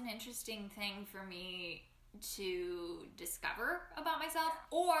 that was an interesting thing for me to discover about myself.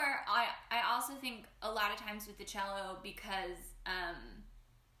 Or I also think a lot of times with the cello, because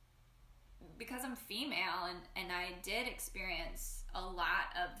I'm female and I did experience a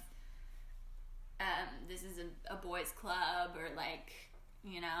lot of this is a boys club, or like,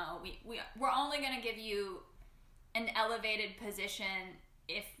 you know, we're only going to give you an elevated position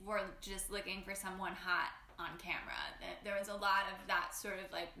if we're just looking for someone hot on camera. There was a lot of that sort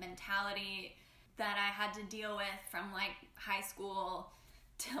of like mentality that I had to deal with from like high school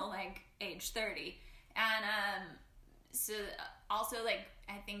till like age 30. And so also like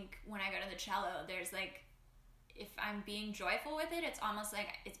I think when I go to the cello, there's like, if I'm being joyful with it, it's almost like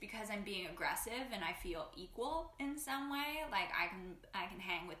it's because I'm being aggressive and I feel equal in some way. Like I can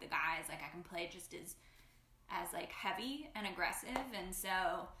hang with the guys, like I can play just as like heavy and aggressive. And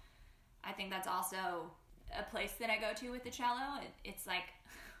so I think that's also a place that I go to with the cello. It's like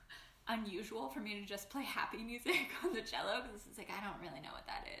unusual for me to just play happy music on the cello, because it's like I don't really know what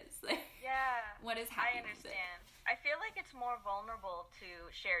that is. Like, yeah, what is happy music? I understand. I feel like it's more vulnerable to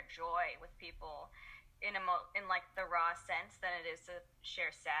share joy with people in like the raw sense than it is to share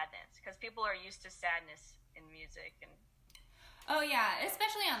sadness, because people are used to sadness in music. And oh yeah,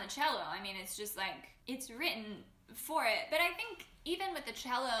 especially on the cello. I mean, it's just like it's written for it. But I think even with the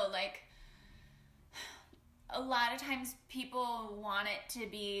cello, like a lot of times people want it to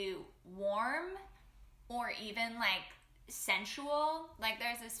be warm or even like sensual. Like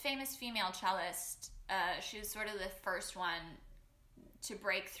there's this famous female cellist. She was sort of the first one to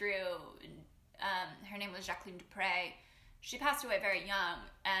break through. Her name was Jacqueline Dupre. She passed away very young,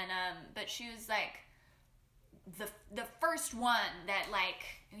 and but she was like the first one that, like,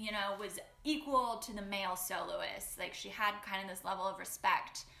 you know, was equal to the male soloists. Like she had kind of this level of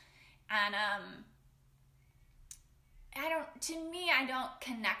respect, and I don't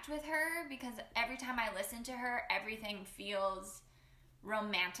connect with her because every time I listen to her, everything feels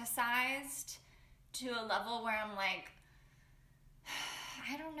romanticized to a level where I'm like,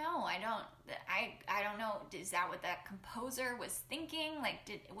 I don't know. I don't know. Is that what that composer was thinking?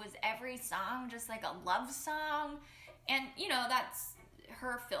 Like, was every song just like a love song? And, you know, that's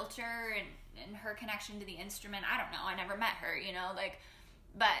her filter and her connection to the instrument. I don't know. I never met her, you know, like,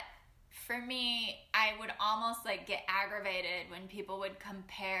 but for me, I would almost like get aggravated when people would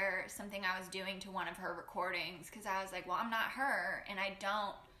compare something I was doing to one of her recordings, because I was like, well, I'm not her, and I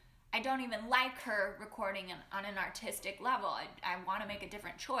don't even like her recording on an artistic level. I want to make a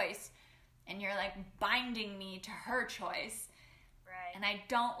different choice, and you're like binding me to her choice. Right. And I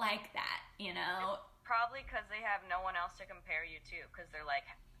don't like that, you know? It's probably because they have no one else to compare you to, because they're like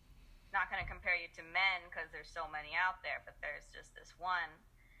not going to compare you to men because there's so many out there, but there's just this one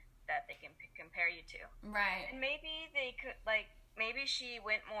that they can compare you to. Right. And maybe they could, like, maybe she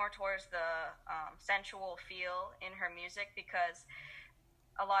went more towards the sensual feel in her music because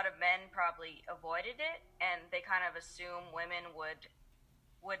a lot of men probably avoided it, and they kind of assume women would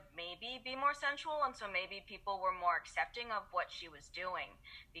maybe be more sensual, and so maybe people were more accepting of what she was doing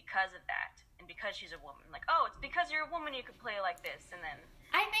because of that, and because she's a woman. Like, oh, it's because you're a woman you could play like this, and then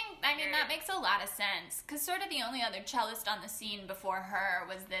I mean, that makes a lot of sense, because sort of the only other cellist on the scene before her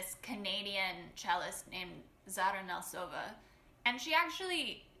was this Canadian cellist named Zara Nelsova, and she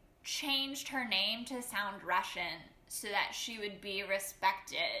actually changed her name to sound Russian so that she would be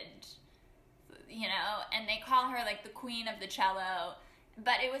respected, you know, and they call her like the queen of the cello,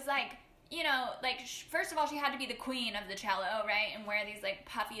 but it was like, you know, like, first of all, she had to be the queen of the cello, right, and wear these like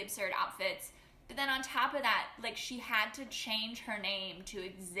puffy, absurd outfits. But then on top of that, like, she had to change her name to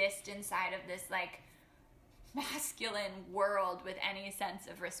exist inside of this, like, masculine world with any sense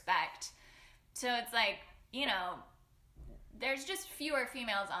of respect. So it's like, you know, there's just fewer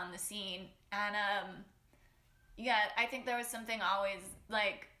females on the scene. And, yeah, I think there was something always,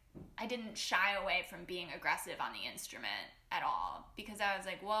 like, I didn't shy away from being aggressive on the instrument at all. Because I was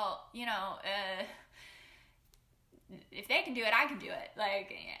like, well, you know, if they can do it, I can do it.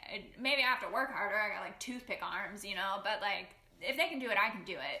 Like, maybe I have to work harder. I got like toothpick arms, you know, but like, if they can do it, I can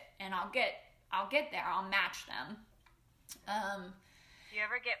do it, and I'll get there. I'll match them. Do you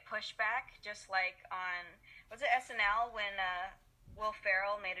ever get pushback, just like on, was it SNL when Will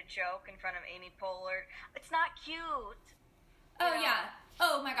Ferrell made a joke in front of Amy Poehler? It's not cute. Oh yeah.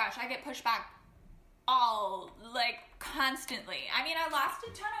 Oh my gosh, I get pushback constantly. I mean, I lost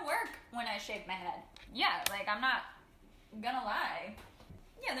a ton of work when I shaved my head. Yeah, like, I'm not gonna lie.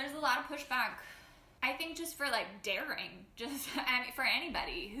 Yeah, there's a lot of pushback. I think just for like daring, just for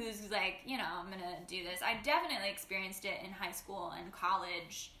anybody who's like, you know, I'm gonna do this. I definitely experienced it in high school and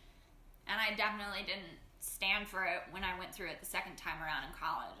college, and I definitely didn't stand for it when I went through it the second time around in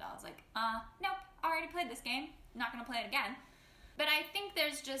college. I was like, nope, already played this game, not gonna play it again. But I think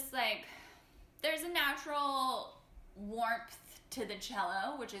there's just like, there's a natural warmth to the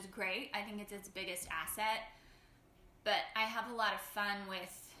cello, which is great. I think it's its biggest asset. But I have a lot of fun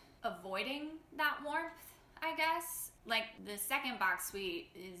with avoiding that warmth, I guess. Like, the second Bach suite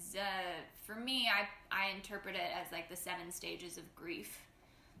is, for me, I interpret it as like the 7 stages of grief.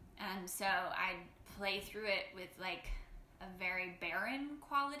 And so I play through it with like a very barren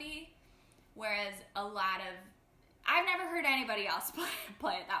quality, whereas I've never heard anybody else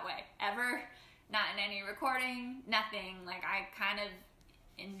play it that way, ever. Not in any recording, nothing. Like, I kind of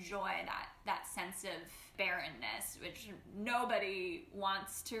enjoy that sense of barrenness, which nobody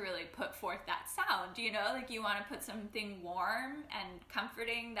wants to really put forth that sound, you know? Like, you want to put something warm and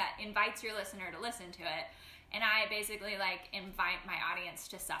comforting that invites your listener to listen to it. And I basically, like, invite my audience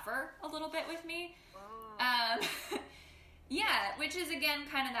to suffer a little bit with me. Yeah, which is, again,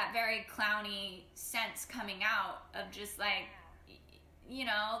 kind of that very clowny sense coming out of just, like, you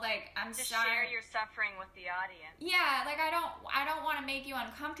know, like, I'm to sorry. share your suffering with the audience. Yeah, like, I don't want to make you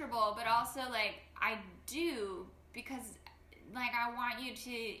uncomfortable, but also, like, I do, because, like, I want you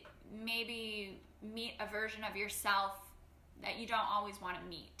to maybe meet a version of yourself that you don't always want to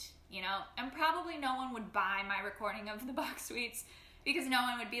meet, you know? And probably no one would buy my recording of the Box Suites, because no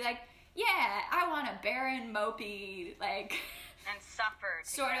one would be like, yeah, I want a barren, mopey, like... and suffer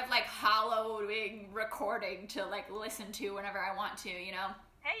sort of like hollowing recording to like listen to whenever I want to, you know?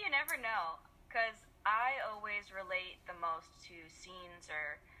 Hey, you never know, because I always relate the most to scenes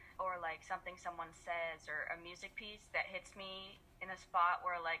or like something someone says or a music piece that hits me in a spot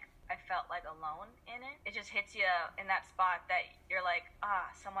where like I felt like alone in it. It just hits you in that spot that you're like,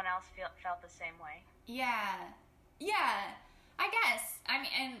 someone else felt the same way. Yeah, I guess. I mean,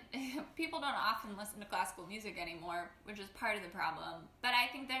 and people don't often listen to classical music anymore, which is part of the problem. But I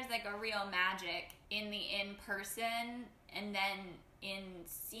think there's like a real magic in the in-person and then in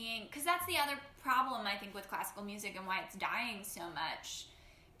seeing, because that's the other problem I think with classical music and why it's dying so much,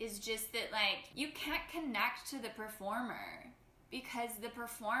 is just that like you can't connect to the performer because the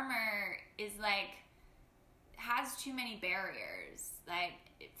performer is like has too many barriers. Like,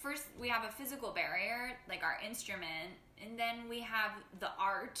 first we have a physical barrier, like our instrument, and then we have the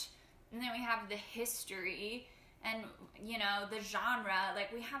art, and then we have the history, and, you know, the genre.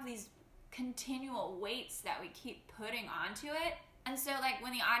 Like, we have these continual weights that we keep putting onto it. And so, like,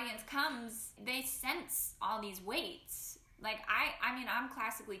 when the audience comes, they sense all these weights. Like, I mean, I'm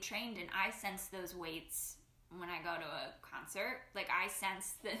classically trained, and I sense those weights when I go to a concert. Like, I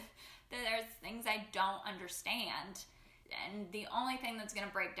sense that there's things I don't understand, and the only thing that's going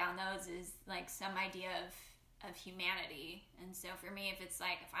to break down those is like some idea of humanity. And so for me, if it's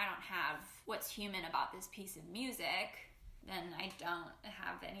like, if I don't have what's human about this piece of music, then I don't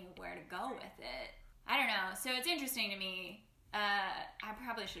have anywhere to go with it. I don't know. So it's interesting to me. I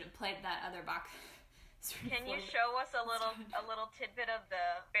probably should have played that other Bach. Can you show us a little tidbit of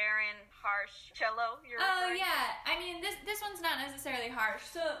the barren, harsh cello you're referring to? Yeah. I mean, this one's not necessarily harsh.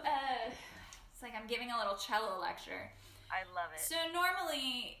 So it's like I'm giving a little cello lecture. I love it. So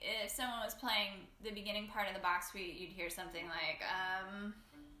normally, if someone was playing the beginning part of the Bach Suite, you'd hear something like,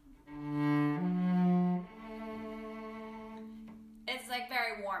 it's like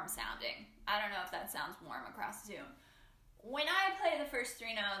very warm sounding. I don't know if that sounds warm across Zoom. When I play the first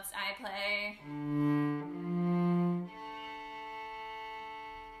three notes, I play...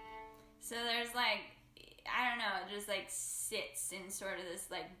 So there's like, I don't know, it just like sits in sort of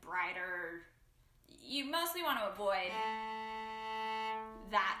this like brighter... You mostly want to avoid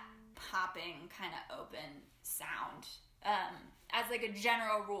that popping kind of open sound as like a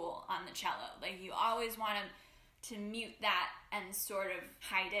general rule on the cello. Like, you always want to mute that and sort of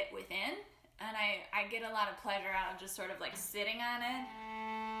hide it within. And I get a lot of pleasure out of just sort of like sitting on it.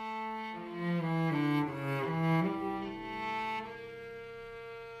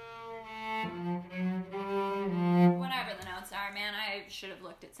 Whatever the notes are, man, I should have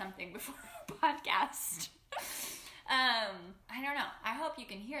looked at something before our podcast. I don't know. I hope you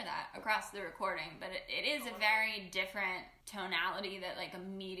can hear that across the recording, but it is a very different tonality that like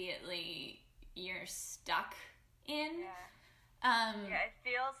immediately you're stuck in. Yeah. It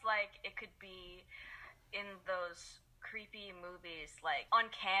feels like it could be in those creepy movies, like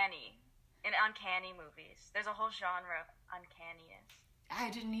Uncanny. In Uncanny movies. There's a whole genre of uncanniness. I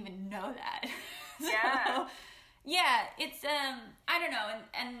didn't even know that. Yeah. Yeah, it's I don't know,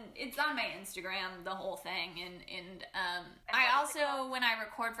 and it's on my Instagram, the whole thing, and I also, when I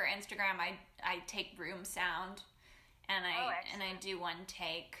record for Instagram, I take room sound, and I do one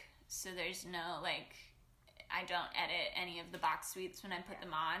take, so there's no like, I don't edit any of the Bach Suites when I put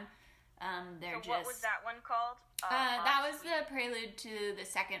them on. They're so what was that one called? That was the prelude to the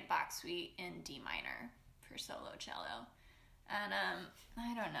second Bach Suite in D minor for solo cello. And,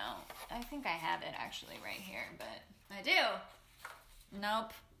 I don't know. I think I have it actually right here, but I do.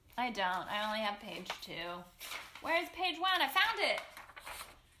 Nope, I don't. I only have page 2. Where's page 1? I found it!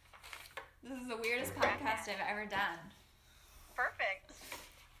 This is the weirdest podcast I've ever done. Perfect.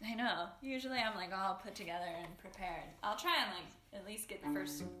 I know. Usually I'm like all put together and prepared. I'll try and like at least get the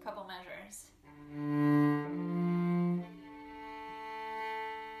first couple measures.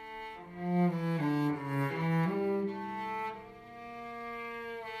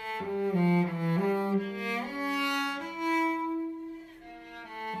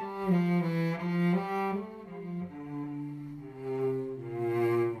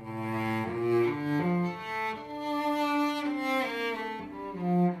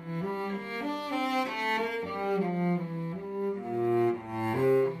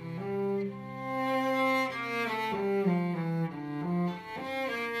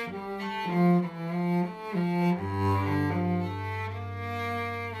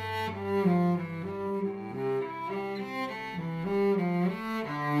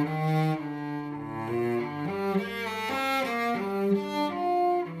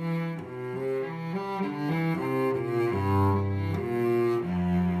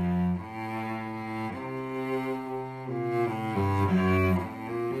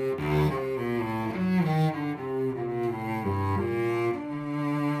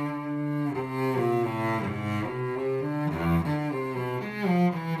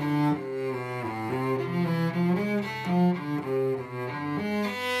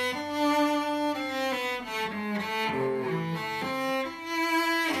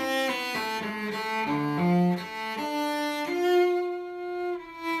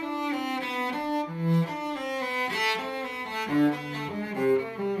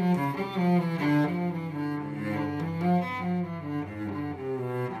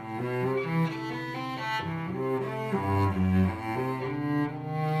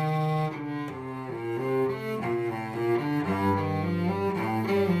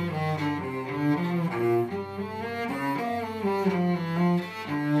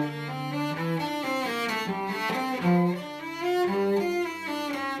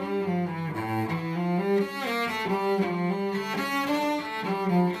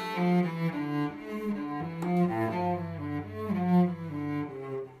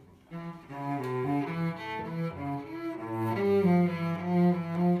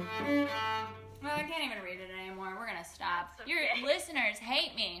 I can't even read it anymore. We're gonna stop. Okay. Your listeners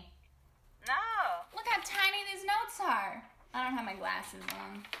hate me. No. Look how tiny these notes are. I don't have my glasses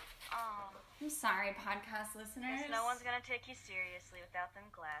on. Oh. I'm sorry, podcast listeners. No one's gonna take you seriously without them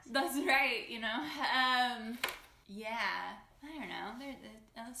glasses. That's right, you know. Yeah. I don't know.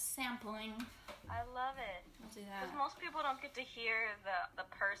 They're sampling. I love it. I'll do that. Because most people don't get to hear the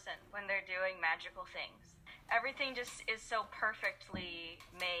person when they're doing magical things. Everything just is so perfectly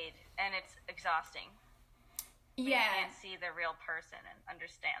made, and it's exhausting. Yeah. You can't see the real person and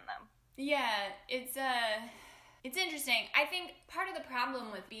understand them. Yeah, it's interesting. I think part of the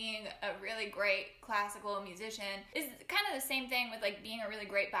problem with being a really great classical musician is kind of the same thing with like being a really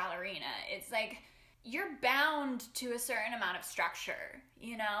great ballerina. It's like you're bound to a certain amount of structure,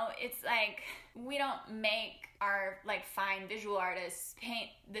 you know? It's like we don't make our like fine visual artists paint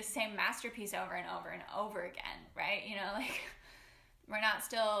the same masterpiece over and over and over again, right? You know, like we're not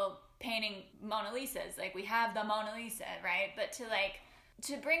still painting Mona Lisas. Like we have the Mona Lisa, right? But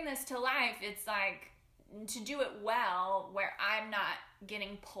to bring this to life, it's like to do it well where I'm not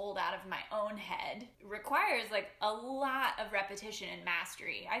getting pulled out of my own head requires like a lot of repetition and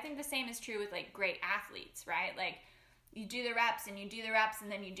mastery. I think the same is true with like great athletes, right? Like you do the reps and you do the reps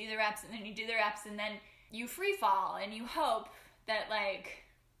and then you do the reps and then you do the reps and then you free fall and you hope that like,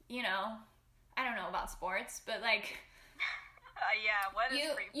 you know, I don't know about sports, but like yeah, what is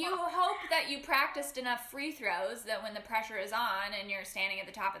free fall? You hope that you practiced enough free throws that when the pressure is on and you're standing at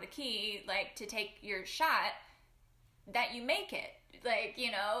the top of the key, like to take your shot, that you make it. Like, you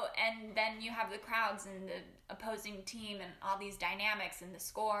know, and then you have the crowds and the opposing team and all these dynamics and the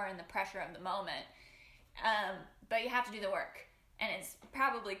score and the pressure of the moment. But you have to do the work. And it's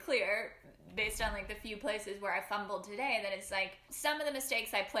probably clear, based on like the few places where I fumbled today, that it's like some of the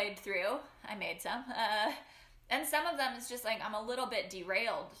mistakes I played through, I made some, and some of them is just like I'm a little bit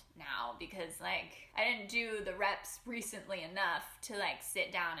derailed now because like I didn't do the reps recently enough to like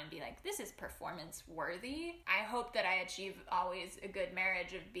sit down and be like, this is performance worthy. I hope that I achieve always a good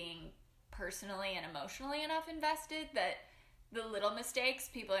marriage of being personally and emotionally enough invested that the little mistakes,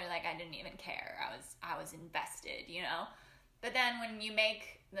 people are like, I didn't even care. I was invested, you know? But then when you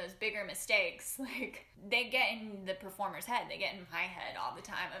make those bigger mistakes, like they get in the performer's head, they get in my head all the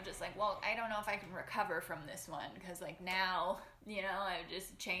time. I'm just like, well, I don't know if I can recover from this one because like now, you know, I've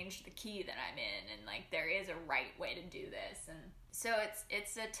just changed the key that I'm in and like there is a right way to do this. And so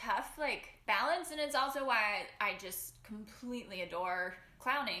it's a tough like balance, and it's also why I just completely adore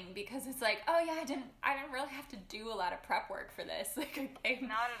clowning because it's like, oh yeah, I didn't really have to do a lot of prep work for this. Like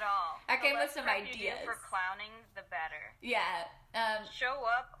not at all. I came with some ideas. You do for clowning, the better. Yeah. Show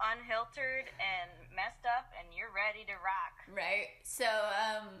up unhiltered and messed up, and you're ready to rock. Right. So,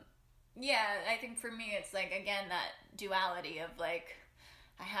 yeah, I think for me, it's like again that duality of like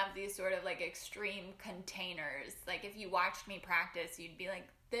I have these sort of like extreme containers. Like if you watched me practice, you'd be like,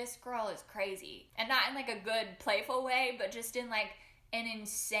 this girl is crazy, and not in like a good playful way, but just in like an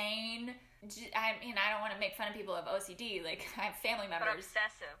insane, I mean, I don't want to make fun of people of OCD, like I have family members. But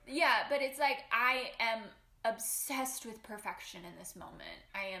obsessive. Yeah, but it's like I am obsessed with perfection in this moment.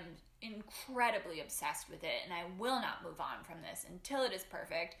 I am incredibly obsessed with it, and I will not move on from this until it is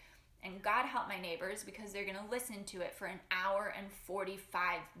perfect. And God help my neighbors because they're going to listen to it for an hour and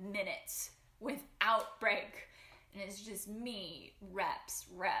 45 minutes without break. And it's just me, reps,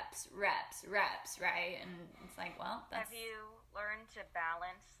 right? And it's like, well, that's... Have you learned to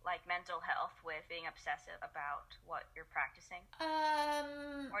balance, like, mental health with being obsessive about what you're practicing?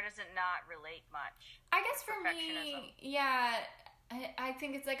 Or does it not relate much? I guess for me, yeah, I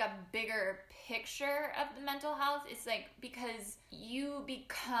think it's like a bigger picture of the mental health. It's like because you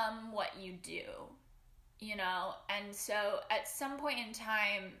become what you do, you know? And so at some point in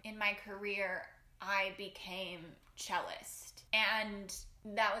time in my career, I became cellist. And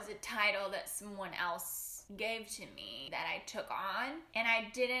that was a title that someone else gave to me that I took on. And I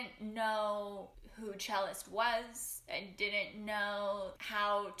didn't know who cellist was. I didn't know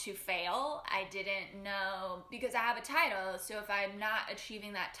how to fail. I didn't know, because I have a title, so if I'm not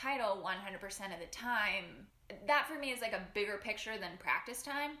achieving that title 100% of the time, that for me is like a bigger picture than practice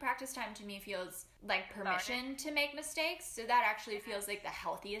time. Practice time to me feels like permission to make mistakes, so that actually feels like the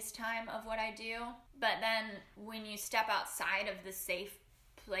healthiest time of what I do. But then when you step outside of the safe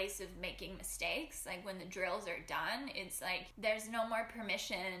place of making mistakes, like when the drills are done, it's like there's no more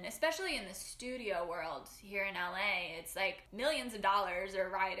permission, especially in the studio world here in LA. It's like millions of dollars are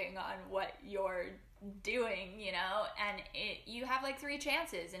riding on what you're doing, you know, and you have like 3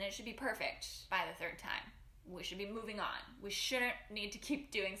 chances and it should be perfect by the 3rd time. We should be moving on. We shouldn't need to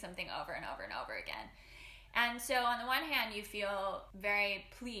keep doing something over and over and over again. And so on the one hand, you feel very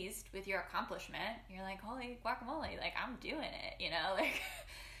pleased with your accomplishment. You're like, holy guacamole, like I'm doing it, you know, like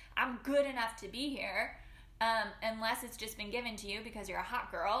I'm good enough to be here. Unless it's just been given to you because you're a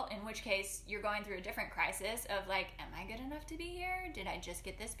hot girl, in which case you're going through a different crisis of like, am I good enough to be here? Did I just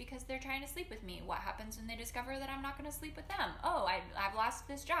get this because they're trying to sleep with me? What happens when they discover that I'm not going to sleep with them? Oh, I've lost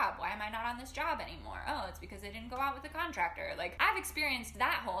this job. Why am I not on this job anymore? Oh, it's because I didn't go out with the contractor. Like, I've experienced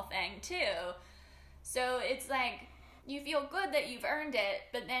that whole thing too. So it's like, you feel good that you've earned it,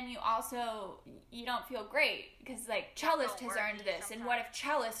 but then you don't feel great because like cellist has earned this, and what if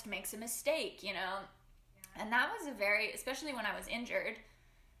cellist makes a mistake, you know? And that was especially when I was injured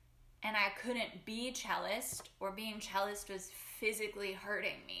and I couldn't be cellist, or being cellist was physically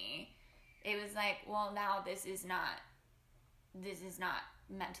hurting me. It was like, well, now this is not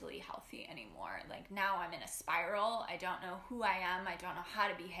mentally healthy anymore. Like, now I'm in a spiral. I don't know who I am. I don't know how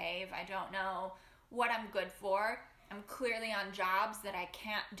to behave. I don't know what I'm good for. I'm clearly on jobs that I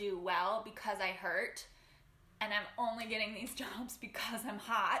can't do well because I hurt. And I'm only getting these jobs because I'm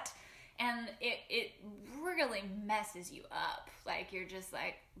hot. And it really messes you up. Like, you're just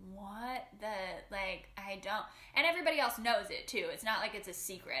like, what the, like, I don't, and everybody else knows it too. It's not like it's a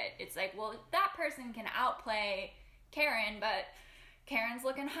secret. It's like, well, that person can outplay Karen, but Karen's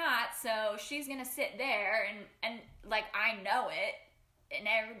looking hot, so she's gonna sit there, and like, I know it, and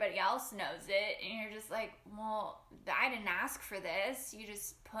everybody else knows it, and you're just like, well, I didn't ask for this. You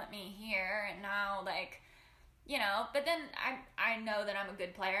just put me here, and now, like, you know, but then I know that I'm a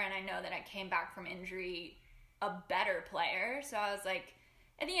good player, and I know that I came back from injury a better player. So I was like,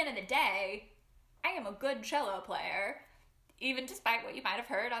 at the end of the day, I am a good cello player, even despite what you might have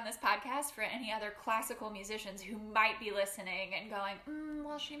heard on this podcast for any other classical musicians who might be listening and going,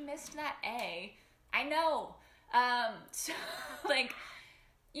 well, she missed that A. I know. So, like,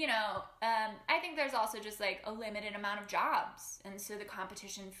 you know, I think there's also just like a limited amount of jobs, and so the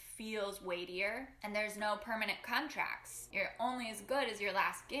competition feels weightier, and there's no permanent contracts. You're only as good as your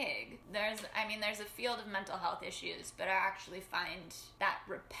last gig. There's a field of mental health issues, but I actually find that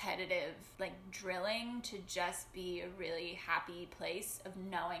repetitive, like, drilling to just be a really happy place of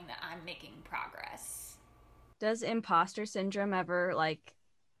knowing that I'm making progress. Does imposter syndrome ever, like,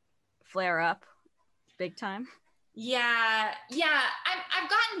 flare up big time? Yeah. I've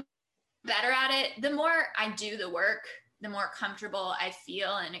gotten better at it. The more I do the work, the more comfortable I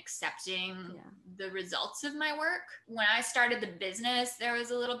feel in accepting the results of my work. When I started the business, there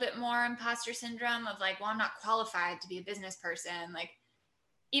was a little bit more imposter syndrome of like, well, I'm not qualified to be a business person. Like,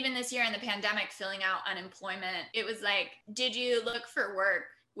 even this year in the pandemic, filling out unemployment, it was like, did you look for work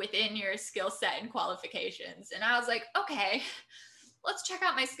within your skill set and qualifications? And I was like, okay, let's check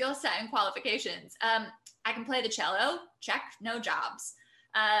out my skill set and qualifications. I can play the cello, check, no jobs.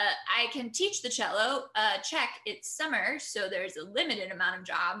 I can teach the cello, check, it's summer, so there's a limited amount of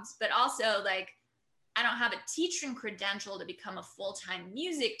jobs, but also, like, I don't have a teaching credential to become a full-time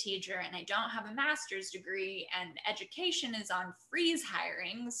music teacher, and I don't have a master's degree, and education is on freeze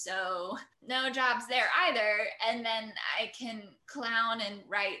hiring, so no jobs there either. And then I can clown and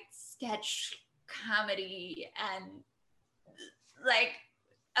write sketch comedy, and like,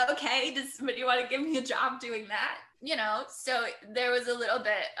 okay, does somebody want to give me a job doing that? You know, so there was a little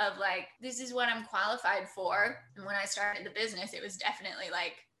bit of like, this is what I'm qualified for. And when I started the business, it was definitely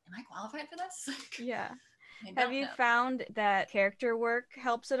like, am I qualified for this? Like, yeah. Have you found that character work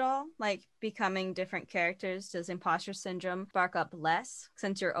helps at all? Like, becoming different characters, does imposter syndrome spark up less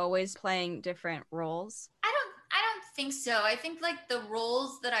since you're always playing different roles? I don't think so. I think like the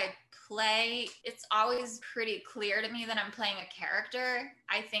roles that I play, it's always pretty clear to me that I'm playing a character.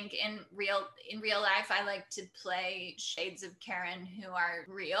 I think in real life, I like to play shades of Karen who are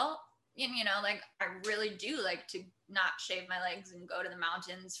real. You know, like, I really do like to not shave my legs and go to the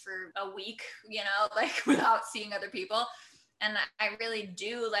mountains for a week, you know, like, without seeing other people. And I really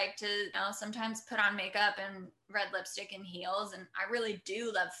do like to, you know, sometimes put on makeup and red lipstick and heels. And I really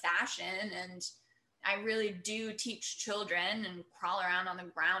do love fashion, and I really do teach children and crawl around on the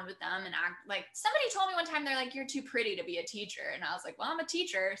ground with them and act like, somebody told me one time, they're like, you're too pretty to be a teacher. And I was like, well, I'm a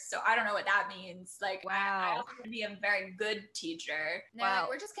teacher, so I don't know what that means. Like, wow, I want to be a very good teacher. And wow. Like,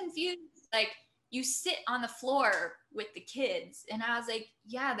 we're just confused. Like, you sit on the floor with the kids. And I was like,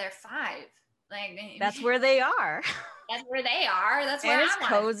 yeah, they're 5. Like, that's where they are. That's where they are. That's where it's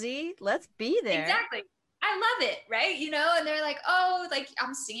cozy. Let's be there. Exactly. I love it, right? You know, and they're like, oh, like,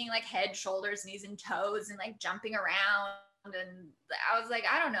 I'm singing like head, shoulders, knees, and toes, and like jumping around and I was like,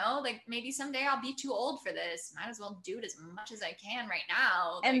 I don't know, like maybe someday I'll be too old for this. Might as well do it as much as I can right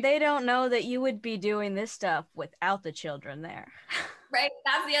now. And like, they don't know that you would be doing this stuff without the children there. Right.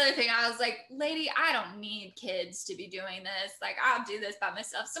 That's the other thing. I was like, lady, I don't need kids to be doing this. Like, I'll do this by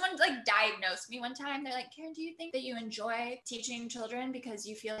myself. Someone like diagnosed me one time. They're like, Karen, do you think that you enjoy teaching children because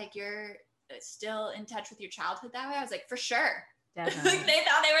you feel like you're still in touch with your childhood that way? I was like, for sure. Like, they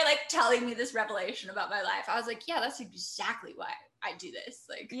thought they were like telling me this revelation about my life. I was like, yeah, that's exactly why I do this.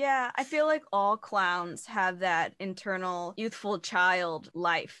 Like, yeah, I feel like all clowns have that internal youthful child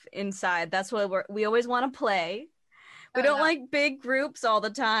life inside. That's what we always want to play. We don't like big groups all the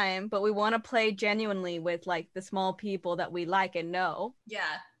time, but we want to play genuinely with like the small people that we like and know. Yeah,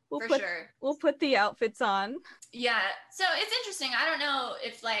 sure. We'll put the outfits on. Yeah. So it's interesting. I don't know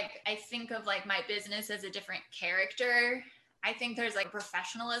if like I think of like my business as a different character. I think there's like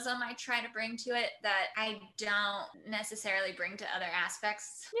professionalism I try to bring to it that I don't necessarily bring to other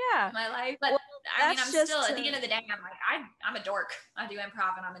aspects of my life. But I mean, I'm still at the end of the day, I'm like, I'm a dork. I do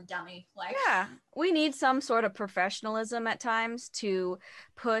improv and I'm a dummy. Like, yeah, we need some sort of professionalism at times to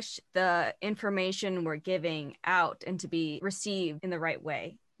push the information we're giving out and to be received in the right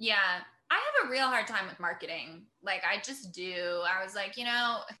way. Yeah. I have a real hard time with marketing. Like, I just do. I was like,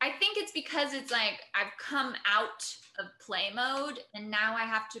 I think it's because it's like I've come out of play mode and now I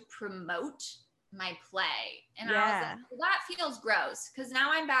have to promote my play. And I was like, well, that feels gross because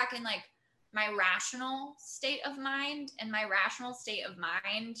now I'm back in like my rational state of mind, and my rational state of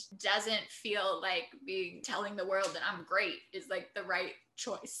mind doesn't feel like telling the world that I'm great is like the right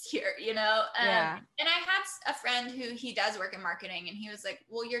choice here, And I had a friend who he does work in marketing, and he was like,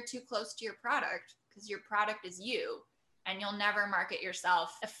 well, you're too close to your product because your product is you, and you'll never market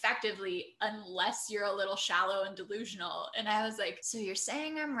yourself effectively unless you're a little shallow and delusional. And I was like, so you're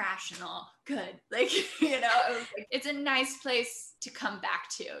saying I'm rational? Good. Like, it was like, it's a nice place to come back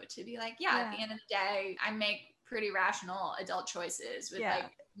to be like, at the end of the day, I make pretty rational adult choices with like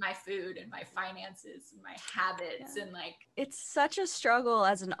my food and my finances and my habits and like. It's such a struggle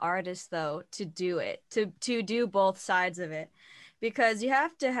as an artist though to do it, to do both sides of it. Because you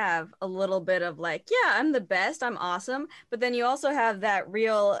have to have a little bit of like, yeah, I'm the best, I'm awesome. But then you also have that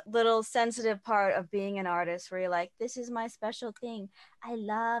real little sensitive part of being an artist where you're like, this is my special thing. I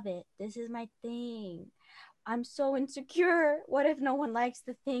love it. This is my thing. I'm so insecure. What if no one likes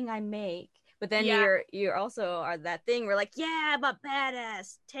the thing I make? But then you're also are that thing where like, yeah, I'm a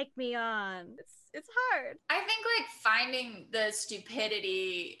badass. Take me on. It's hard. I think like finding the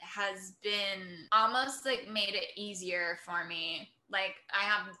stupidity has been almost like made it easier for me. Like I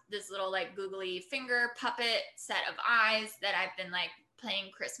have this little like googly finger puppet set of eyes that I've been like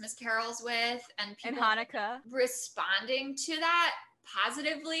playing Christmas carols with, and people Hanukkah responding to that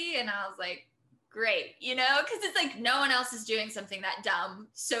positively. And I was like, great, because it's like no one else is doing something that dumb.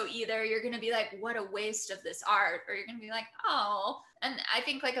 So either you're going to be like, what a waste of this art, or you're going to be like, oh. And I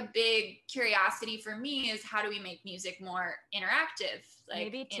think like a big curiosity for me is how do we make music more interactive? Like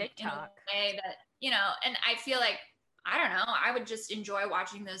maybe TikTok. In a way that, and I feel like, I don't know, I would just enjoy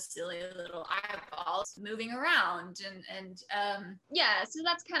watching those silly little eyeballs moving around. So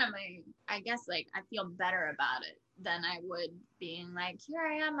that's kind of I guess like I feel better about it than I would being like, here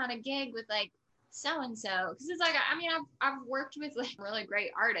I am on a gig with like so-and-so, because it's like, I mean, I've worked with like really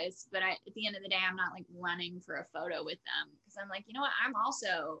great artists, but at the end of the day, I'm not like running for a photo with them because I'm like, you know what, I'm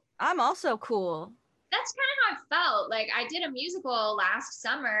also cool. That's kind of how I felt. Like I did a musical last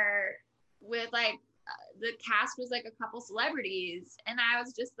summer with like the cast was like a couple celebrities, and I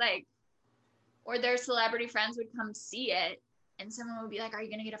was just like, or their celebrity friends would come see it, and someone would be like, are you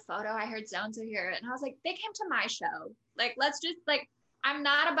gonna get a photo? I heard so-and-so here. And I was like, they came to my show. Like, let's just like, I'm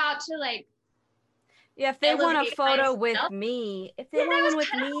not about to like, yeah, if they want a photo with me, I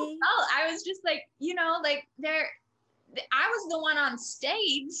was just like, like I was the one on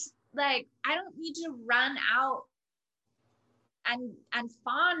stage. Like, I don't need to run out and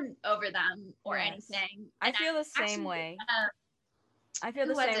fawn over them or anything. I feel the same way. I feel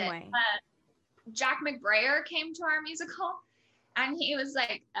the same way. Jack McBrayer came to our musical, and he was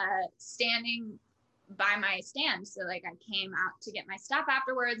like standing by my stand. So like I came out to get my stuff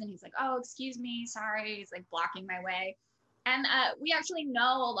afterwards, and he's like, oh, excuse me, sorry. He's like blocking my way. And we actually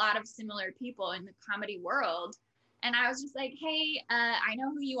know a lot of similar people in the comedy world. And I was just like, hey, I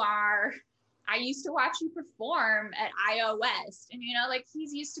know who you are. I used to watch you perform at IO West. And, like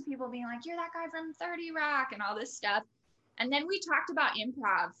he's used to people being like, you're that guy from 30 Rock and all this stuff. And then we talked about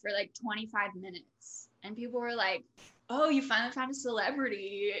improv for like 25 minutes. And people were like, oh, you finally found a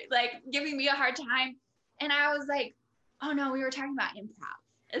celebrity, like giving me a hard time. And I was like, oh no, we were talking about improv.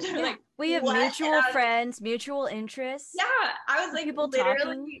 And they're like, we have mutual friends, mutual interests. Yeah. I was like, people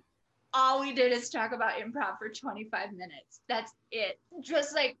literally talking. All we did is talk about improv for 25 minutes. That's it.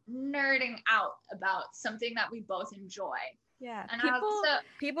 Just like nerding out about something that we both enjoy. Yeah. And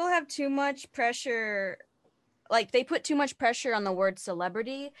people have too much pressure. Like they put too much pressure on the word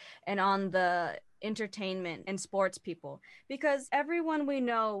celebrity and on the entertainment and sports people, because everyone we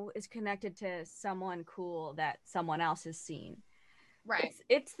know is connected to someone cool that someone else has seen. Right.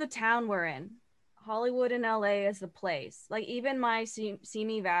 It's the town we're in. Hollywood and LA is the place. Like even my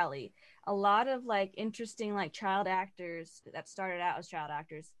Simi Valley, a lot of like interesting like child actors that started out as child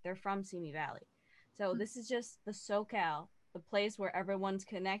actors, they're from Simi Valley. So this is just the SoCal, the place where everyone's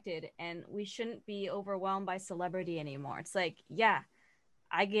connected, and we shouldn't be overwhelmed by celebrity anymore. It's like, yeah,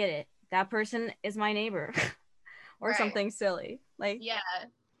 I get it. That person is my neighbor or something silly. Like, yeah.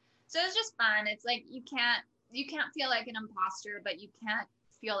 So it's just fun. It's like you can't feel like an imposter, but you can't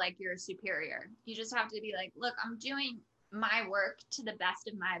feel like you're superior. You just have to be like, look, I'm doing my work to the best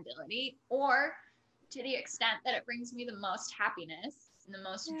of my ability, or to the extent that it brings me the most happiness and the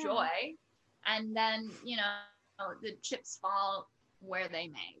most joy. And then, you know, the chips fall where they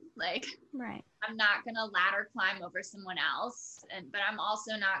may. Like, right. I'm not going to ladder climb over someone else. But I'm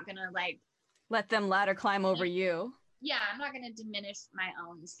also not going to like let them ladder climb over you. Yeah. I'm not going to diminish my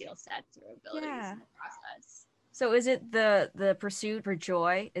own skill sets or abilities in the process. So is it the pursuit for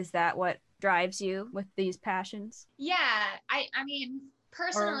joy? Is that what drives you with these passions? Yeah. I mean,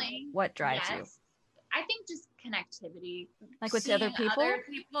 personally, or what drives you? I think just connectivity. Like with other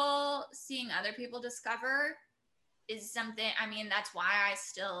people? Seeing other people discover is something, I mean, that's why I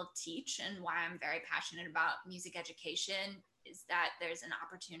still teach and why I'm very passionate about music education, is that there's an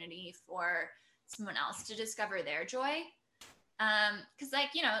opportunity for someone else to discover their joy. Because like,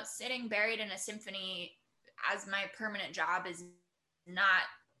 you know, sitting buried in a symphony as my permanent job is not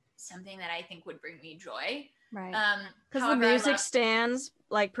something that I think would bring me joy. Right. Because the music stands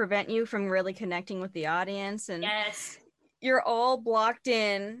like prevent you from really connecting with the audience, and you're all blocked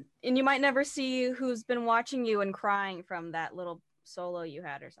in, and you might never see who's been watching you and crying from that little solo you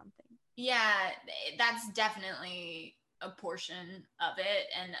had or something. Yeah, that's definitely a portion of it.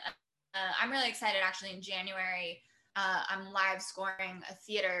 And I'm really excited actually in January. I'm live scoring a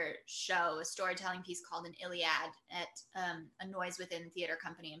theater show, a storytelling piece called An Iliad at a Noise Within theater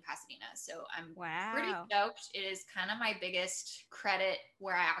company in Pasadena. So I'm pretty stoked. It is kind of my biggest credit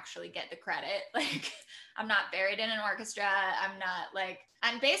where I actually get the credit. Like, I'm not buried in an orchestra. I'm not like,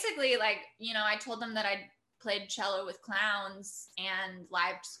 I'm basically like, you know, I told them that I played cello with clowns and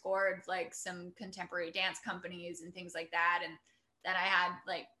live scored like some contemporary dance companies and things like that. And that I had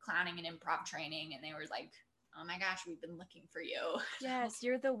like clowning and improv training, and they were like, oh my gosh, we've been looking for you. Yes,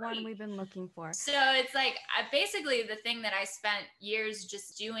 you're the one we've been looking for. So it's like, basically the thing that I spent years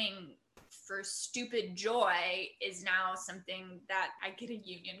just doing for stupid joy is now something that I get a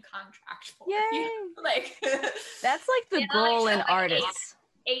union contract for. Yay! You know? Like, that's like the goal in artists.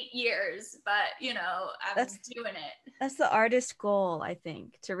 8 years, but you know, I'm doing it. That's the artist goal, I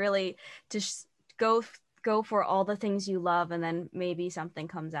think, to really just go for all the things you love, and then maybe something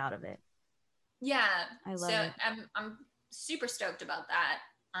comes out of it. Yeah, I love it. I'm super stoked about that.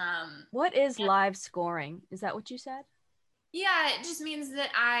 What is live scoring? Is that what you said? Yeah, it just means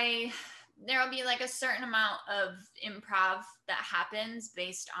that there'll be like a certain amount of improv that happens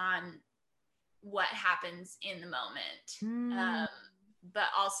based on what happens in the moment. But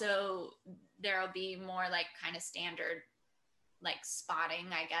also there'll be more like kind of standard like spotting,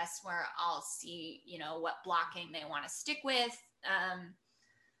 I guess, where I'll see, you know, what blocking they want to stick with.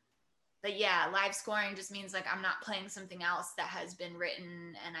 But yeah, live scoring just means like I'm not playing something else that has been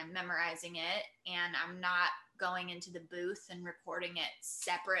written and I'm memorizing it, and I'm not going into the booth and recording it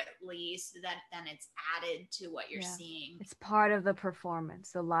separately so that then it's added to what you're seeing. It's part of the performance,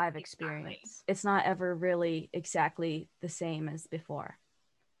 the live experience. It's not ever really exactly the same as before.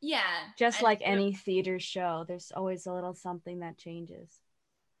 Yeah. Just like any theater show, there's always a little something that changes.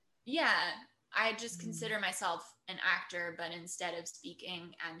 Yeah. I just consider myself an actor, but instead of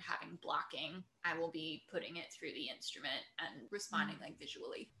speaking and having blocking, I will be putting it through the instrument and responding like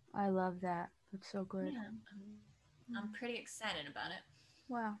visually. I love that. That's so good. Yeah, I'm pretty excited about it.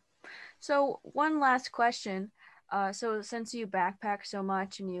 Wow. So one last question. So since you backpack so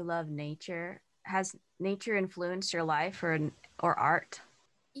much and you love nature, has nature influenced your life or art?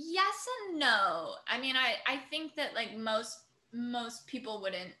 Yes and no. I mean, I think that like most people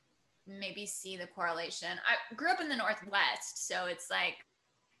wouldn't maybe see the correlation. I grew up in the Northwest, so it's like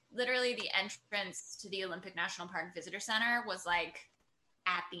literally the entrance to the Olympic National Park Visitor Center was like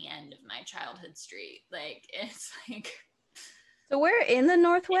at the end of my childhood street. Like it's So where in the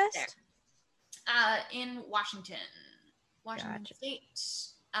Northwest? In Washington Gotcha. State,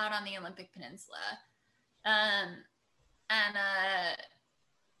 out on the Olympic Peninsula.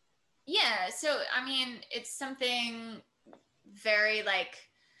 Yeah, so I mean, it's something very like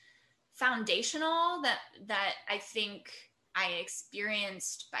foundational that I think I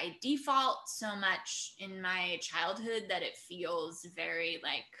experienced by default so much in my childhood that it feels very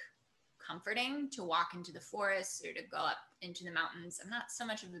like comforting to walk into the forest or to go up into the mountains. I'm not so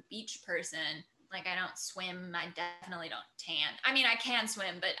much of a beach person. Like, I don't swim. I definitely don't tan. I mean, I can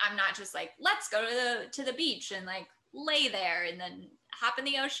swim, but I'm not just like, let's go to the beach and like lay there and then hop in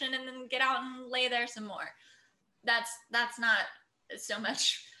the ocean and then get out and lay there some more. That's not so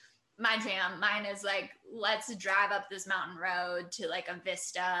much my jam. Mine is like, let's drive up this mountain road to like a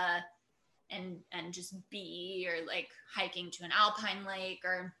vista and just be, or like hiking to an alpine lake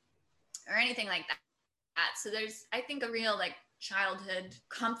or anything like that. So there's, I think, a real like childhood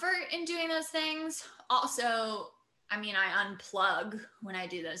comfort in doing those things. Also, I mean, I unplug when I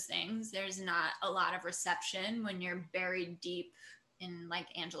do those things. There's not a lot of reception when you're buried deep in like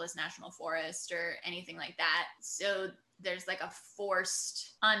Angeles National Forest or anything like that. So there's like a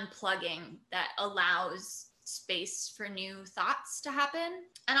forced unplugging that allows space for new thoughts to happen.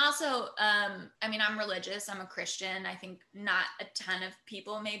 And also, I mean, I'm religious, I'm a Christian. I think not a ton of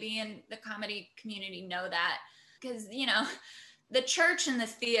people maybe in the comedy community know that, because, you know, the church and the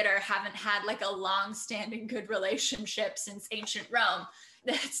theater haven't had like a long-standing good relationship since ancient Rome.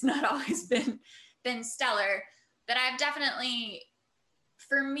 That's not always been stellar. But I've definitely,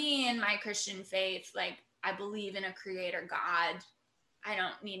 for me in my Christian faith, like, I believe in a creator God. I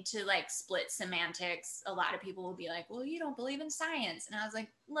don't need to like split semantics. A lot of people will be like, well, you don't believe in science. And I was like,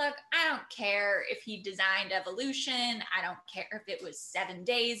 look, I don't care if he designed evolution. I don't care if it was 7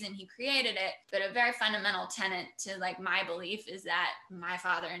 days and he created it. But a very fundamental tenet to like my belief is that my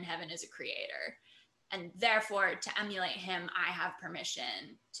Father in heaven is a creator. And therefore, to emulate him, I have permission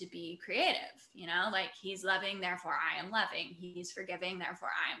to be creative. You know, like, he's loving, therefore I am loving. He's forgiving, therefore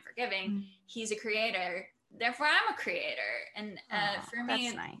I am forgiving. Mm-hmm. He's a creator, therefore I'm a creator. And for me,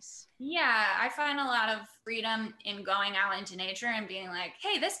 that's nice. Yeah, I find a lot of freedom in going out into nature and being like,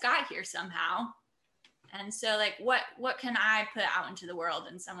 hey, this got here somehow. And so like, what can I put out into the world?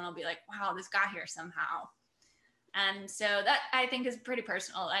 And someone will be like, wow, this got here somehow. And so that, I think, is pretty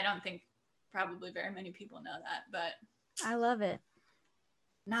personal. I don't think probably very many people know that, but I love it.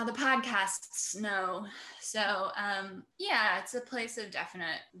 Now the podcasts know. So yeah, it's a place of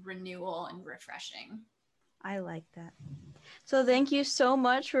definite renewal and refreshing. I like that. So thank you so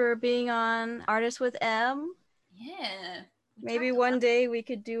much for being on Artists with M. Yeah. Maybe one day we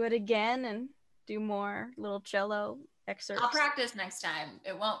could do it again and do more little cello excerpts. I'll practice next time.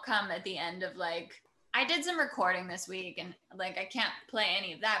 It won't come at the end of like, I did some recording this week and like, I can't play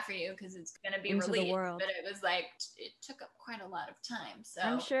any of that for you because it's going to be into released, the world. But it was like, it took up quite a lot of time. So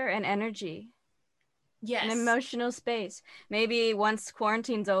I'm sure, and energy. Yes. An emotional space. Maybe once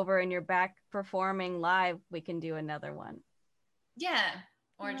quarantine's over and you're back performing live, we can do another one. Yeah.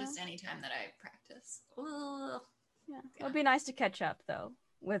 Or just anytime that I practice. Ooh. Yeah. It would be nice to catch up though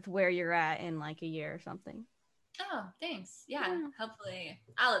with where you're at in like a year or something. Oh, thanks. Yeah. Hopefully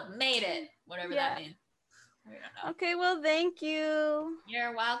I'll have made it, whatever that means. I don't know. Okay, well, thank you.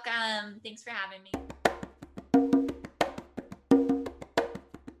 You're welcome. Thanks for having me.